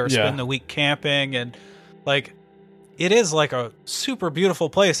day or spend the week camping and it is a super beautiful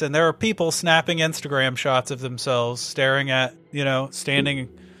place, and there are people snapping Instagram shots of themselves staring at, standing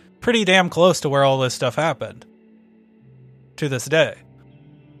pretty damn close to where all this stuff happened to this day.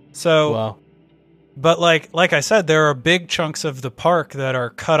 So, wow. But like I said, there are big chunks of the park that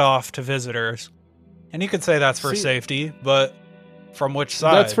are cut off to visitors. And you could say that's for safety, but from which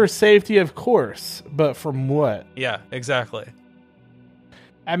side? That's for safety, of course, but from what? Yeah, exactly.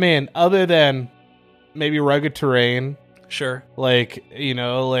 I mean, other than maybe rugged terrain, sure,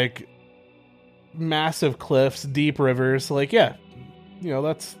 massive cliffs, deep rivers,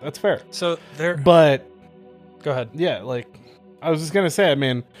 that's fair. So there, but go ahead. Yeah, I was just gonna say, I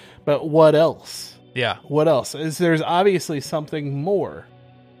mean, but what else? Yeah, what else? There's obviously something more.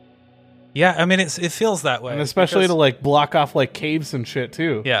 Yeah, I mean, it feels that way, and especially to block off caves and shit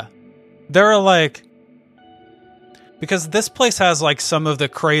too. Yeah, there are because this place has some of the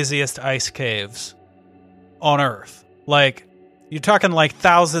craziest ice caves on Earth. You're talking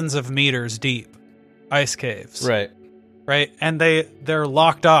thousands of meters deep ice caves. Right? And they're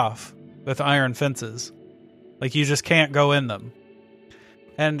locked off with iron fences. You just can't go in them.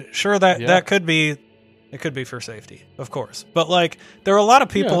 And sure, that could be, it could be for safety, of course. But there are a lot of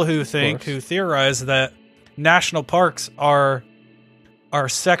people who theorize that national parks are are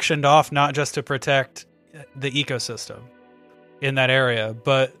sectioned off not just to protect the ecosystem in that area,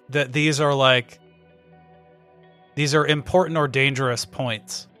 but that these are important or dangerous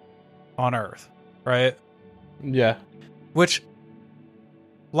points on Earth, right? Yeah. Which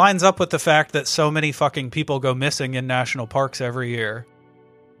lines up with the fact that so many fucking people go missing in national parks every year.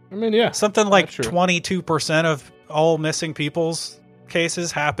 I mean, yeah. Something like that's true. 22% of all missing people's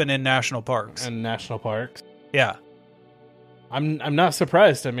cases happen in national parks. And national parks. Yeah. I'm not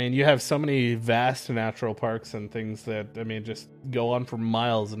surprised. I mean, you have so many vast natural parks and things that, I mean, just go on for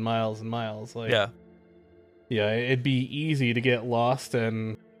miles and miles and miles. Like, Yeah. Yeah, it'd be easy to get lost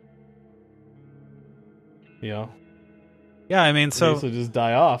and, you know, Yeah, I mean, so basically just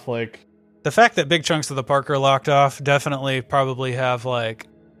die off. Like, the fact that big chunks of the park are locked off definitely probably have, like,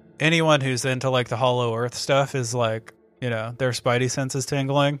 anyone who's into, like, the Hollow Earth stuff is, like, you know, their spidey senses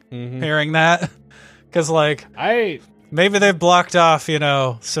tingling hearing that. Because, like, maybe they've blocked off, you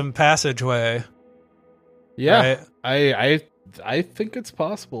know, some passageway. Yeah, right? I think it's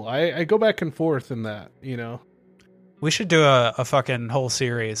possible. I go back and forth in that, you know. We should do a fucking whole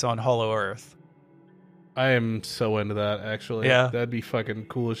series on Hollow Earth. I am so into that, actually. Yeah. That'd be fucking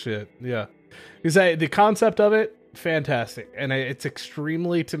cool as shit. Yeah. Because the concept of it, fantastic. And it's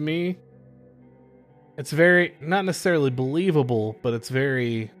extremely, to me, it's very, not necessarily believable, but it's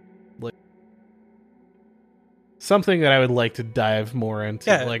very, like, something that I would like to dive more into.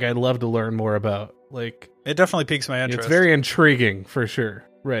 Yeah. Like, I'd love to learn more about. Like, It definitely piques my interest. it's very intriguing, for sure.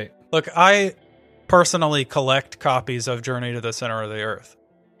 Right. Look, I personally collect copies of Journey to the Center of the Earth.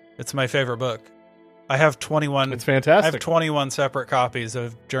 It's my favorite book. I have 21. It's fantastic. I have 21 separate copies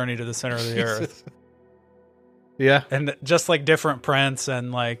of Journey to the Center of the Earth. Yeah. And just like different prints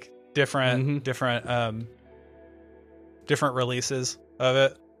and like different releases of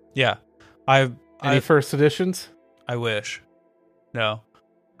it. Yeah. Any first editions? I wish. No.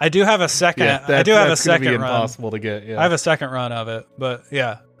 I do have a second. Yeah, I do have a that's gonna second be run. impossible to get. Yeah. I have a second run of it, but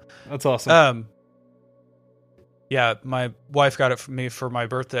yeah. That's awesome. Yeah, my wife got it for me for my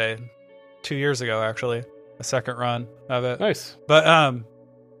birthday 2 years ago, actually. A second run of it. Nice. But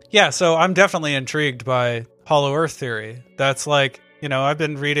yeah, so I'm definitely intrigued by Hollow Earth theory. That's like, you know, I've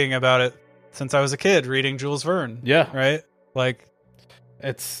been reading about it since I was a kid, reading Jules Verne. Yeah. Right? Like,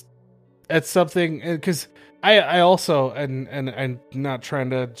 it's something, because I also, and I'm not trying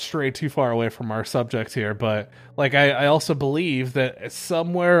to stray too far away from our subject here, but like I also believe that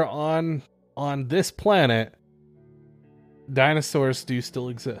somewhere on this planet, dinosaurs do still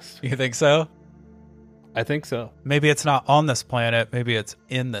exist. you think so? I think so. Maybe it's not on this planet. Maybe it's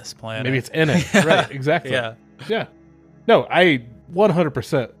in this planet. Maybe it's in it. Right. Exactly. Yeah. Yeah. No, I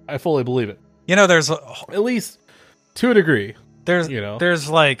 100%. I fully believe it. You know, there's At least to a degree. There's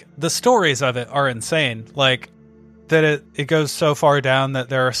like the stories of it are insane. Like that it goes so far down that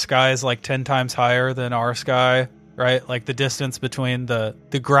there are skies like 10 times higher than our sky, right? Like the distance between the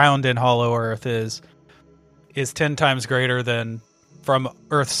ground in Hollow Earth is 10 times greater than from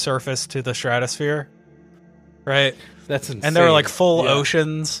Earth's surface to the stratosphere, right? That's insane. And there are like full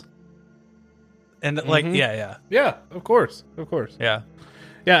oceans. And like yeah. Of course. Yeah.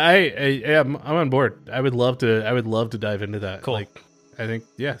 Yeah, I'm on board. I would love to dive into that. Cool. Like, I think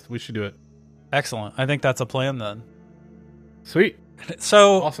we should do it. Excellent. I think that's a plan then. Sweet.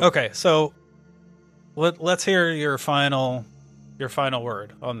 So, Awesome. okay, so let's hear your final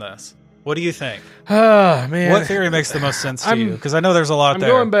word on this. What do you think? Ah, man. What theory makes the most sense to you? Because I know there's a lot I'm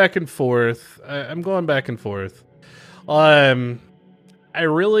there. going back and forth. I'm going back and forth. I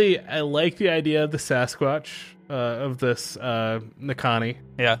like the idea of the Sasquatch, of this Nakani.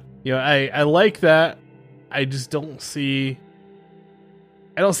 Yeah. You know, I like that. I just don't see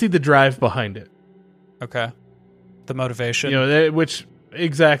the drive behind it. Okay. The motivation. You know, which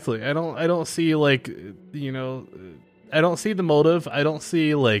exactly. I don't see, like, you know, I don't see the motive. I don't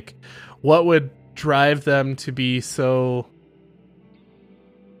see, like, what would drive them to be so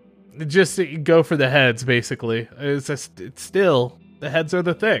just go for the heads, basically. It's still, the heads are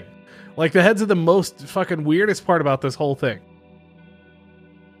the thing. Like, the heads are the most fucking weirdest part about this whole thing.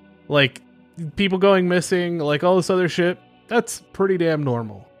 Like, people going missing, like all this other shit, that's pretty damn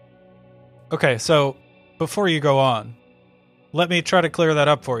normal. Okay, so before you go on, let me try to clear that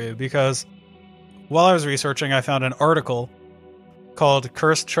up for you, because while I was researching, I found an article called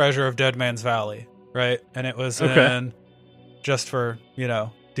Cursed Treasure of Dead Man's Valley, right? And it was in, just for, you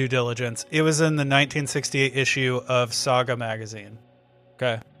know, due diligence, it was in the 1968 issue of Saga magazine.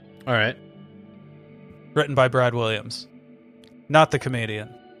 Okay. All right. Written by Brad Williams. Not the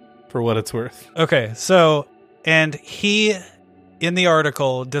comedian. For what it's worth. Okay, so, and he, in the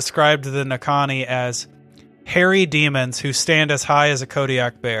article, described the Nakani as hairy demons who stand as high as a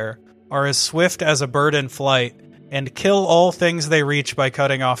Kodiak bear, are as swift as a bird in flight, and kill all things they reach by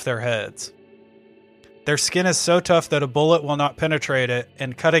cutting off their heads. Their skin is so tough that a bullet will not penetrate it,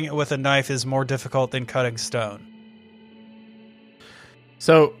 and cutting it with a knife is more difficult than cutting stone.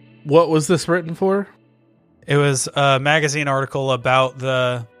 So, what was this written for? It was a magazine article about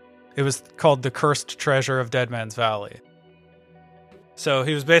it was called The Cursed Treasure of Dead Man's Valley. So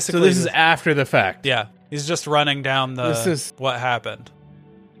he was basically... So this is after the fact. Yeah. He's just running down what happened.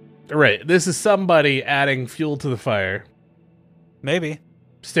 Right. This is somebody adding fuel to the fire. Maybe.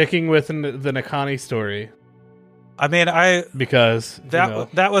 Sticking with the Nakani story. I mean, because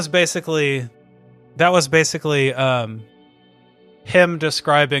that was basically him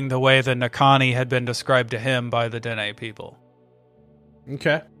describing the way the Nakani had been described to him by the Dene people.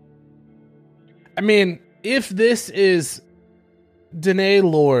 Okay. I mean, if this is Dene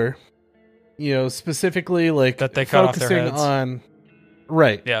lore, specifically like that they cut focusing off their heads. on,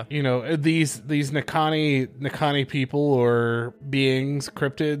 right? Yeah. These Nakani people or beings,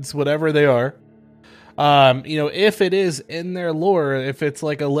 cryptids, whatever they are. If it is in their lore, if it's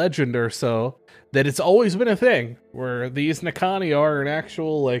like a legend or so, that it's always been a thing where these Nakani are an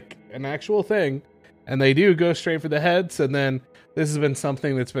actual thing, and they do go straight for the heads, and then this has been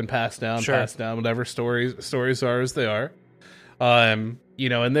something that's been passed down, whatever stories are as they are. And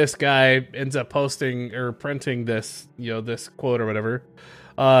this guy ends up posting or printing this, this quote or whatever,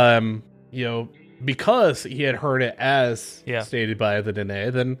 because he had heard it as stated by the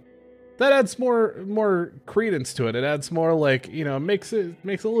Dene, then that adds more credence to it. It adds more makes it a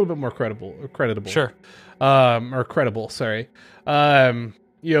little bit more credible. Sure. Or credible, sorry.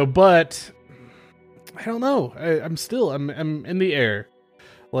 But I don't know. I'm in the air.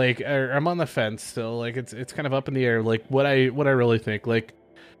 I'm on the fence still. It's kind of up in the air. What I really think. That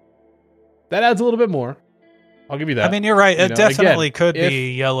adds a little bit more. I'll give you that. I mean, you're right. It definitely could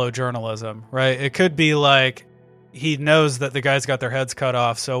be yellow journalism, right? It could be he knows that the guys got their heads cut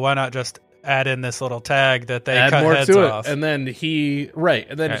off, so why not just add in this little tag that they cut heads off? And then he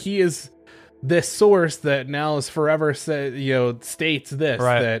is this source that now is forever states this,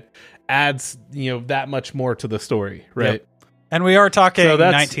 that adds that much more to the story, right? Yep. And we are talking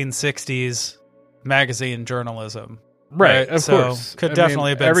 1960s magazine journalism, right? Of course, could definitely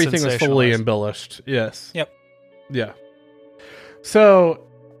have been everything was fully embellished. Yes. Yep. Yeah. So,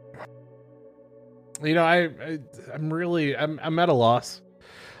 I'm at a loss.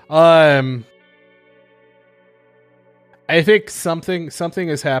 I think something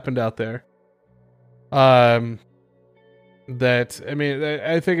has happened out there. I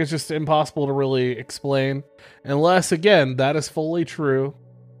think it's just impossible to really explain unless, again, that is fully true,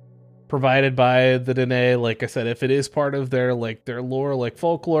 provided by the Dene. Like I said, if it is part of their lore,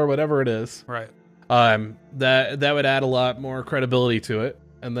 folklore, whatever it is, right? That would add a lot more credibility to it,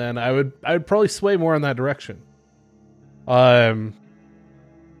 and then I would probably sway more in that direction. I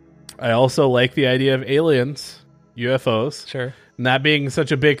also like the idea of aliens, UFOs, sure, and that being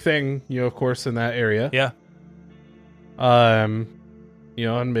such a big thing, of course, in that area. Yeah. And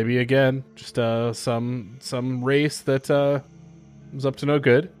maybe again, just some race that was up to no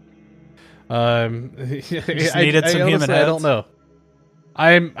good. Just needed some human heads. I don't know.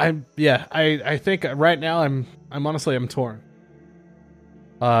 I think right now I'm torn.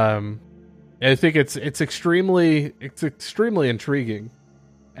 I think it's extremely intriguing,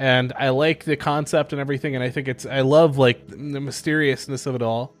 and I like the concept and everything, and I think I love the mysteriousness of it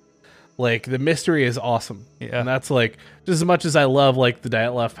all. The mystery is awesome. Yeah. And that's just as much as I love the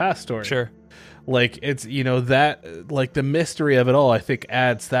Dyatlov Pass story. Sure. It's that the mystery of it all, I think,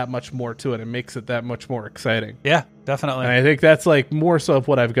 adds that much more to it and makes it that much more exciting. Yeah, definitely. And I think that's more so of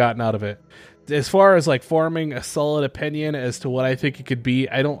what I've gotten out of it. As far as forming a solid opinion as to what I think it could be,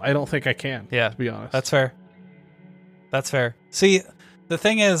 I don't think I can. Yeah, to be honest. That's fair. See, the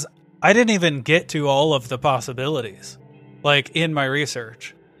thing is, I didn't even get to all of the possibilities in my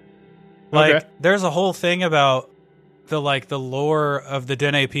research. Okay. There's a whole thing about the lore of the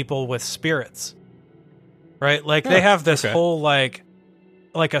Dene people with spirits, right? They have this whole a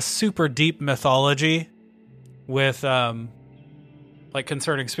super deep mythology with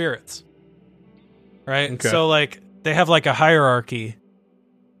concerning spirits, right? Okay. So they have a hierarchy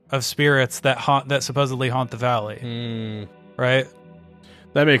of spirits that supposedly haunt the valley, right?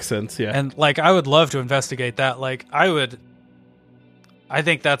 That makes sense. Yeah, and I would love to investigate that. I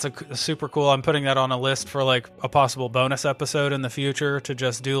think that's a super cool. I'm putting that on a list for a possible bonus episode in the future to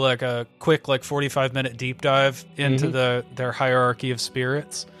just do a quick 45-minute deep dive into their hierarchy of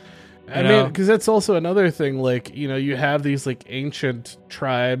spirits. I mean, because that's also another thing. You have these ancient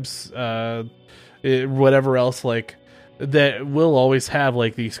tribes, whatever else, like, that will always have,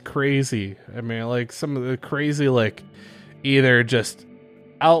 like, these crazy, I mean, like, some of the crazy, like, either just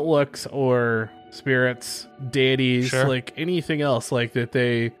outlooks or spirits, deities, Sure. like, anything else, like, that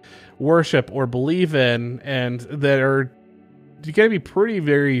they worship or believe in, and that are going to be pretty,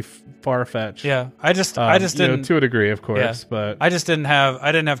 very far-fetc't. Yeah, I just you know, didn't, to a degree, of course, Yeah. but I didn't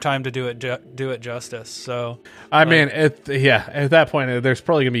have time to do it justice. So I mean, at that point, there's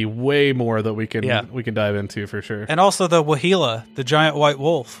probably gonna be way more that we can Yeah. dive into for sure. and also the Wahila, the giant white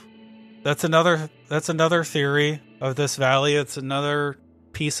wolf. That's another theory of this valley. It's another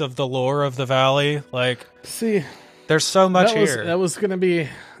piece of the lore of the valley. Like, See, there's so much here. that was gonna be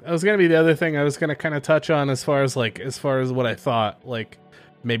the other thing I was gonna kind of touch on as far as what I thought. Like,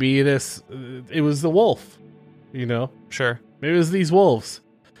 maybe it was the wolf, you know. Sure. Maybe it was these wolves,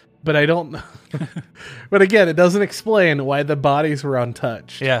 but I don't know. But again, it doesn't explain why the bodies were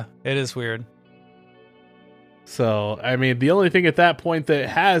untouched. Yeah, it is weird. So, I mean, the only thing at that point that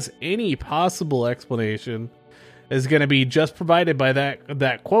has any possible explanation is going to be just provided by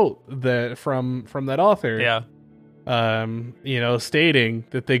that quote that from that author. Yeah. You know, stating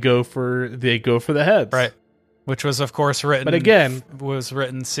that they go for the heads. Right. Which was, of course, written. But again, was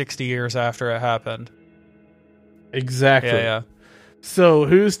written 60 years after it happened. exactly. Yeah. So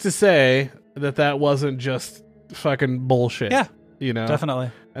who's to say that wasn't just fucking bullshit? Yeah. You know,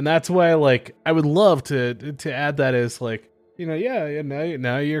 Definitely. and that's why, like, I would love to add that as, like, you know,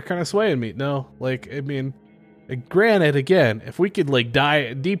 now you're kind of swaying me. No, like, I mean, granted, again, if we could, like,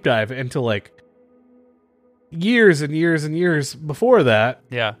 deep dive into, like, years and years and years before that,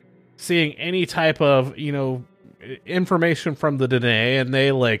 Yeah. seeing any type of, you know, information from the Dene, and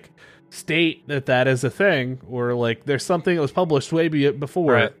they, like, state that is a thing, or, like, there's something that was published way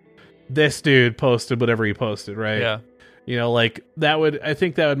before Right. this dude posted whatever he posted, right? Yeah. You know, like, I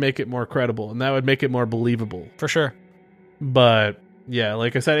think that would make it more credible, and that would make it more believable. For sure. But yeah,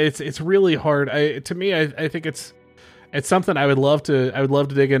 like I said, it's really hard. I think it's something I would love to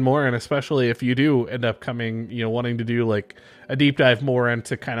dig in more, and especially if you do end up wanting to do, like, a deep dive more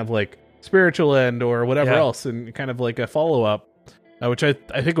into kind of, like, spiritual end or whatever Yeah. else, and kind of like a follow up, which I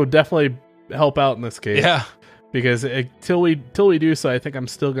think would definitely help out in this case. Yeah. Because till we do so, I think I'm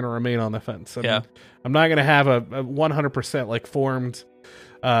still going to remain on the fence. I'm not going to have a 100% like formed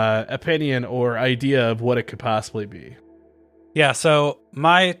opinion or idea of what it could possibly be. Yeah, so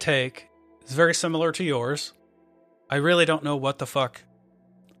my take is very similar to yours. I really don't know what the fuck.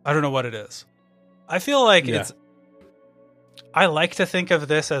 I don't know what it is. I feel like I like to think of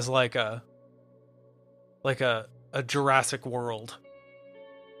this as like a Jurassic World.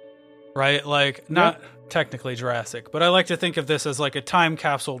 Right? Like, not technically Jurassic, but I like to think of this as like a time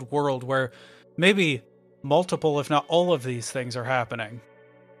capsuled world where maybe multiple, if not all of these things are happening.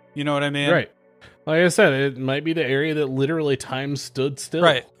 You know what I mean? Right. Like I said, it might be the area that literally time stood still.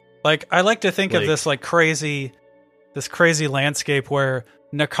 Right. Like, I like to think of this like crazy landscape where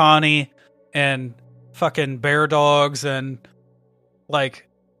Nakani and fucking bear dogs and like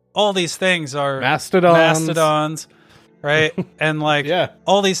all these things are mastodons, right? And like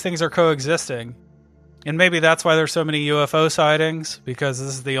all these things are coexisting. And maybe that's why there's so many UFO sightings, because this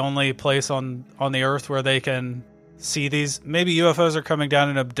is the only place on the earth where they can see these. Maybe UFOs are coming down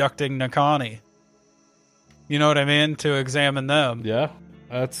and abducting Nakani. You know what I mean? To examine them. Yeah,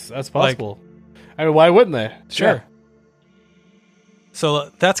 that's possible. I mean, why wouldn't they? Sure. Yeah.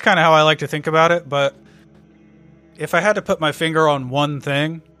 So that's kind of how I like to think about it. But if I had to put my finger on one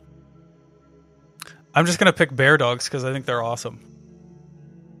thing, I'm just going to pick bear dogs because I think they're awesome.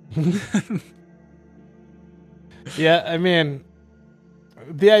 Yeah, I mean,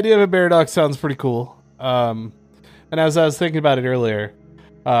 the idea of a bear dog sounds pretty cool. And as I was thinking about it earlier,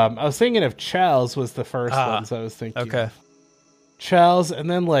 I was thinking if Chow's was the first ones I was thinking. Okay. Chow's, and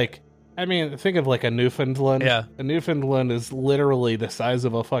then think of like a Newfoundland. Yeah. A Newfoundland is literally the size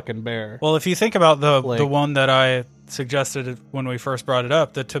of a fucking bear. Well, if you think about the one that I suggested when we first brought it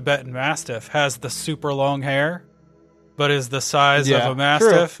up, the Tibetan Mastiff has the super long hair, but is the size of a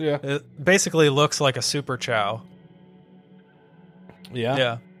Mastiff. True. Yeah. It basically looks like a super Chow. Yeah.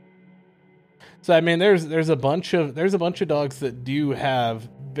 Yeah. So I mean, there's a bunch of dogs that do have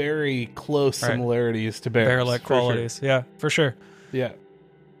very close similarities to bears. Bear-like qualities. Sure. Yeah, for sure. Yeah.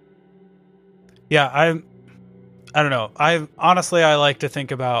 Yeah, I don't know. I like to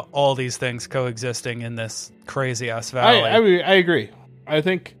think about all these things coexisting in this crazy ass valley. I agree. I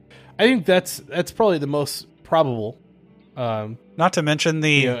think that's probably the most probable. Not to mention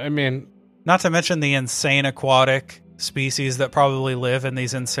the insane aquatic species that probably live in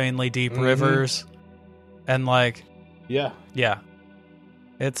these insanely deep rivers, and like, yeah,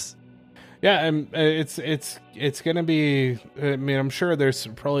 it's Yeah, it's gonna be. I mean, I'm sure there's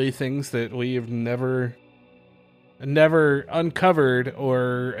probably things that we've never uncovered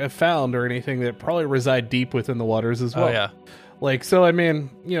or have found or anything that probably reside deep within the waters as well. Oh yeah. Like, so I mean,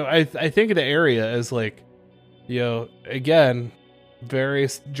 I think of the area as like, again, very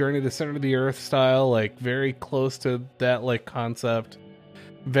Journey to the Center of the Earth style, like very close to that like concept.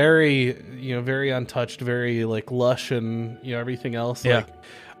 Very, very untouched, very like lush and everything else. Yeah. Like,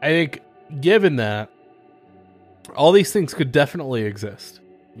 I think given that, all these things could definitely exist.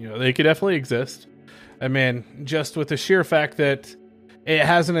 They could definitely exist. I mean, just with the sheer fact that it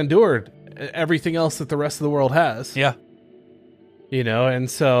hasn't endured everything else that the rest of the world has. Yeah.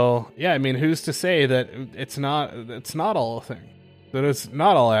 And so, yeah, I mean, who's to say that it's not all a thing, that it's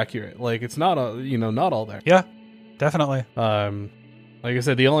not all accurate, like it's not not all there. Yeah, definitely. Like I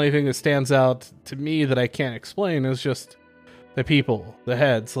said, the only thing that stands out to me that I can't explain is just the people, the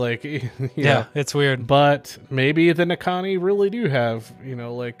heads, like, yeah, it's weird. But maybe the Nakani really do have,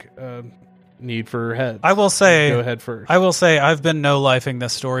 need for heads. I will say, go ahead first. I will say, I've been no-lifing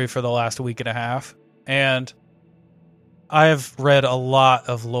this story for the last week and a half, and I've read a lot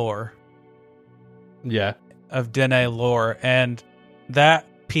of lore. Yeah. Of Dene lore, and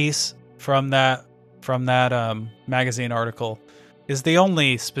that piece from that magazine article is the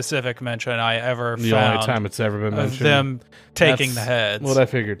only specific mention I ever found. The only time it's ever been mentioned. Of them taking the heads. What I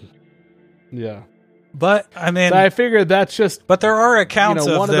figured. Yeah. But, I mean... So I figured that's just... But there are accounts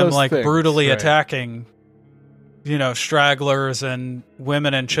of them, like, things, brutally right. attacking, stragglers and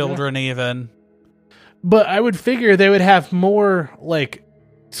women and children even. But I would figure they would have more, like,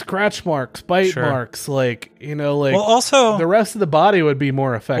 scratch marks, bite marks, like, like... Well, also... The rest of the body would be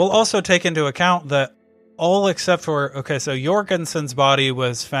more effective. We'll also take into account that all except for... Okay, so Jorgensen's body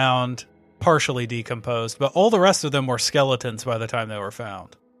was found partially decomposed, but all the rest of them were skeletons by the time they were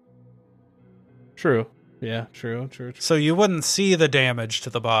found. True. Yeah, true. So you wouldn't see the damage to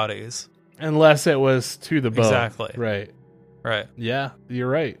the bodies. Unless it was to the bone. Exactly. Right. Yeah, you're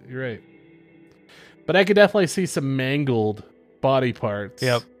right. But I could definitely see some mangled body parts.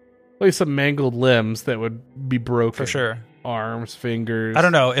 Yep. Like some mangled limbs that would be broken. For sure. Arms, fingers. I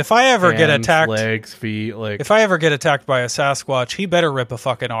don't know. If I ever get attacked... legs, feet, like... If I ever get attacked by a Sasquatch, he better rip a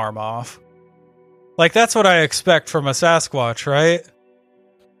fucking arm off. Like, that's what I expect from a Sasquatch, right?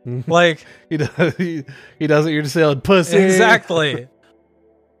 Like... he does it, you're just saying, pussy. Exactly.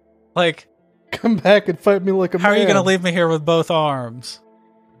 Like... Come back and fight me like a man. How are you going to leave me here with both arms?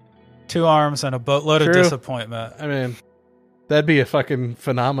 2 arms and a boatload of disappointment. I mean, that'd be a fucking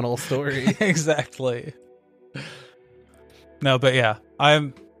phenomenal story. Exactly. No, but yeah,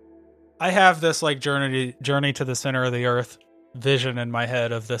 I have this like journey to the center of the earth vision in my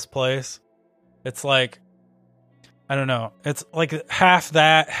head of this place. It's like, I don't know. It's like half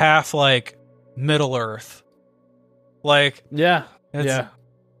that, half like Middle Earth. Like, yeah,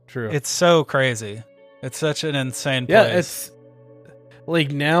 true. It's so crazy. It's such an insane place. Yeah, it's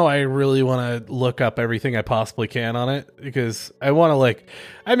like now I really want to look up everything I possibly can on it because I want to like.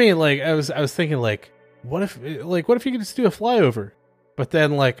 I mean, like I was thinking like. What if you could just do a flyover? But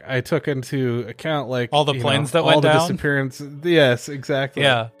then, like, I took into account, like... all the planes that went all down? All the disappearance. Yes, exactly.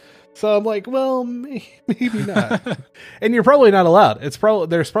 Yeah. So I'm like, well, maybe not. And you're probably not allowed. There's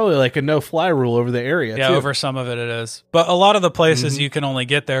probably, like, a no-fly rule over the area, yeah, too. Over some of it is. But a lot of the places you can only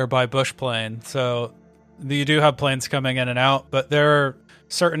get there by bush plane. So you do have planes coming in and out, but there are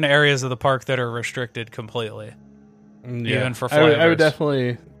certain areas of the park that are restricted completely. Yeah. Even for flyovers. I would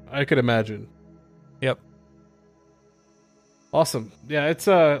definitely... I could imagine. Yep. Awesome. Yeah, it's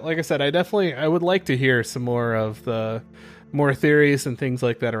like I said, I would like to hear some more of the more theories and things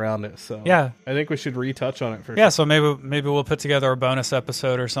like that around it. So yeah, I think we should retouch on it for sure. So maybe we'll put together a bonus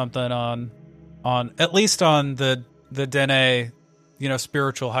episode or something on at least on the Dene,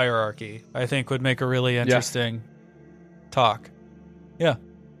 spiritual hierarchy. I think would make a really interesting talk. Yeah.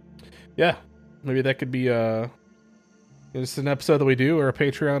 Yeah. Maybe that could be just an episode that we do or a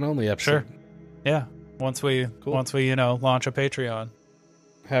Patreon only episode. Sure. Yeah. Once we launch a Patreon.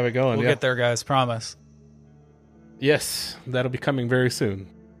 Have it going. We'll get there, guys, promise. Yes, that'll be coming very soon.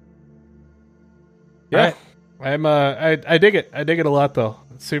 Yeah. Right. I dig it. I dig it a lot though.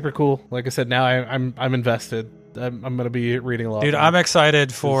 It's super cool. Like I said, now I'm invested. I'm going to be reading a lot. Dude, I'm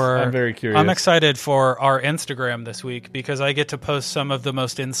excited for... I'm very curious. I'm excited for our Instagram this week because I get to post some of the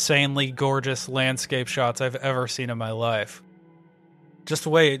most insanely gorgeous landscape shots I've ever seen in my life. Just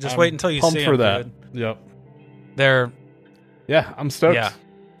wait until you see them. For that. Dude. Yep. Yeah, I'm stoked. Yeah,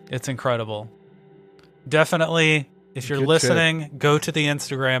 it's incredible. Definitely, if you're Good listening, shit. Go to the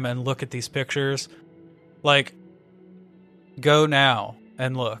Instagram and look at these pictures. Like, go now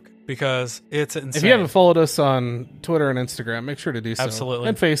and look because it's insane. If you haven't followed us on Twitter and Instagram, make sure to do so. Absolutely.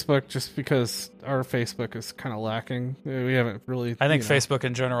 And Facebook, just because our Facebook is kind of lacking. We haven't really... I think Facebook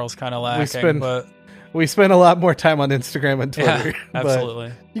in general is kind of lacking, but... We spend a lot more time on Instagram and Twitter. Yeah,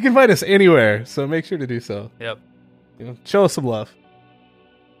 absolutely. You can find us anywhere, so make sure to do so. Yep. Show us some love.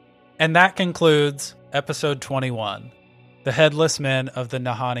 And that concludes episode 21, The Headless Men of the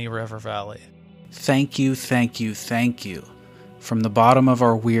Nahanni River Valley. Thank you, thank you, thank you. From the bottom of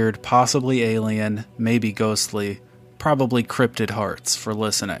our weird, possibly alien, maybe ghostly, probably cryptid hearts for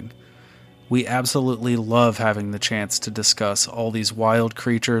listening. We absolutely love having the chance to discuss all these wild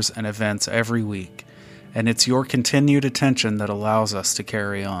creatures and events every week, and it's your continued attention that allows us to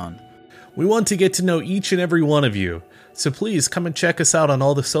carry on. We want to get to know each and every one of you, so please come and check us out on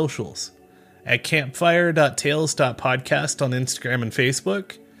all the socials. At campfire.tales.podcast on Instagram and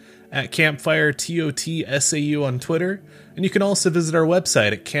Facebook, at campfire.totsau on Twitter, and you can also visit our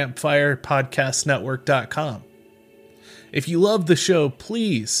website at campfirepodcastnetwork.com. If you love the show,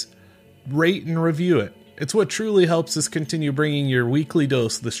 please rate and review it. It's what truly helps us continue bringing your weekly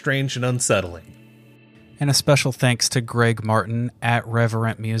dose of the strange and unsettling. And a special thanks to Greg Martin at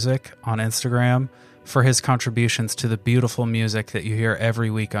Reverent Music on Instagram for his contributions to the beautiful music that you hear every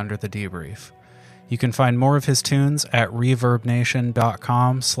week under the debrief. You can find more of his tunes at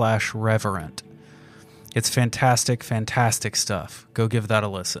reverbnation.com/reverent. It's fantastic, fantastic stuff. Go give that a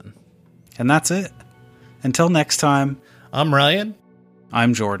listen. And that's it. Until next time, I'm Ryan.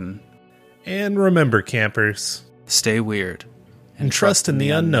 I'm Jordan. And remember, campers, stay weird and trust in the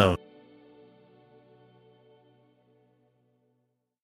unknown.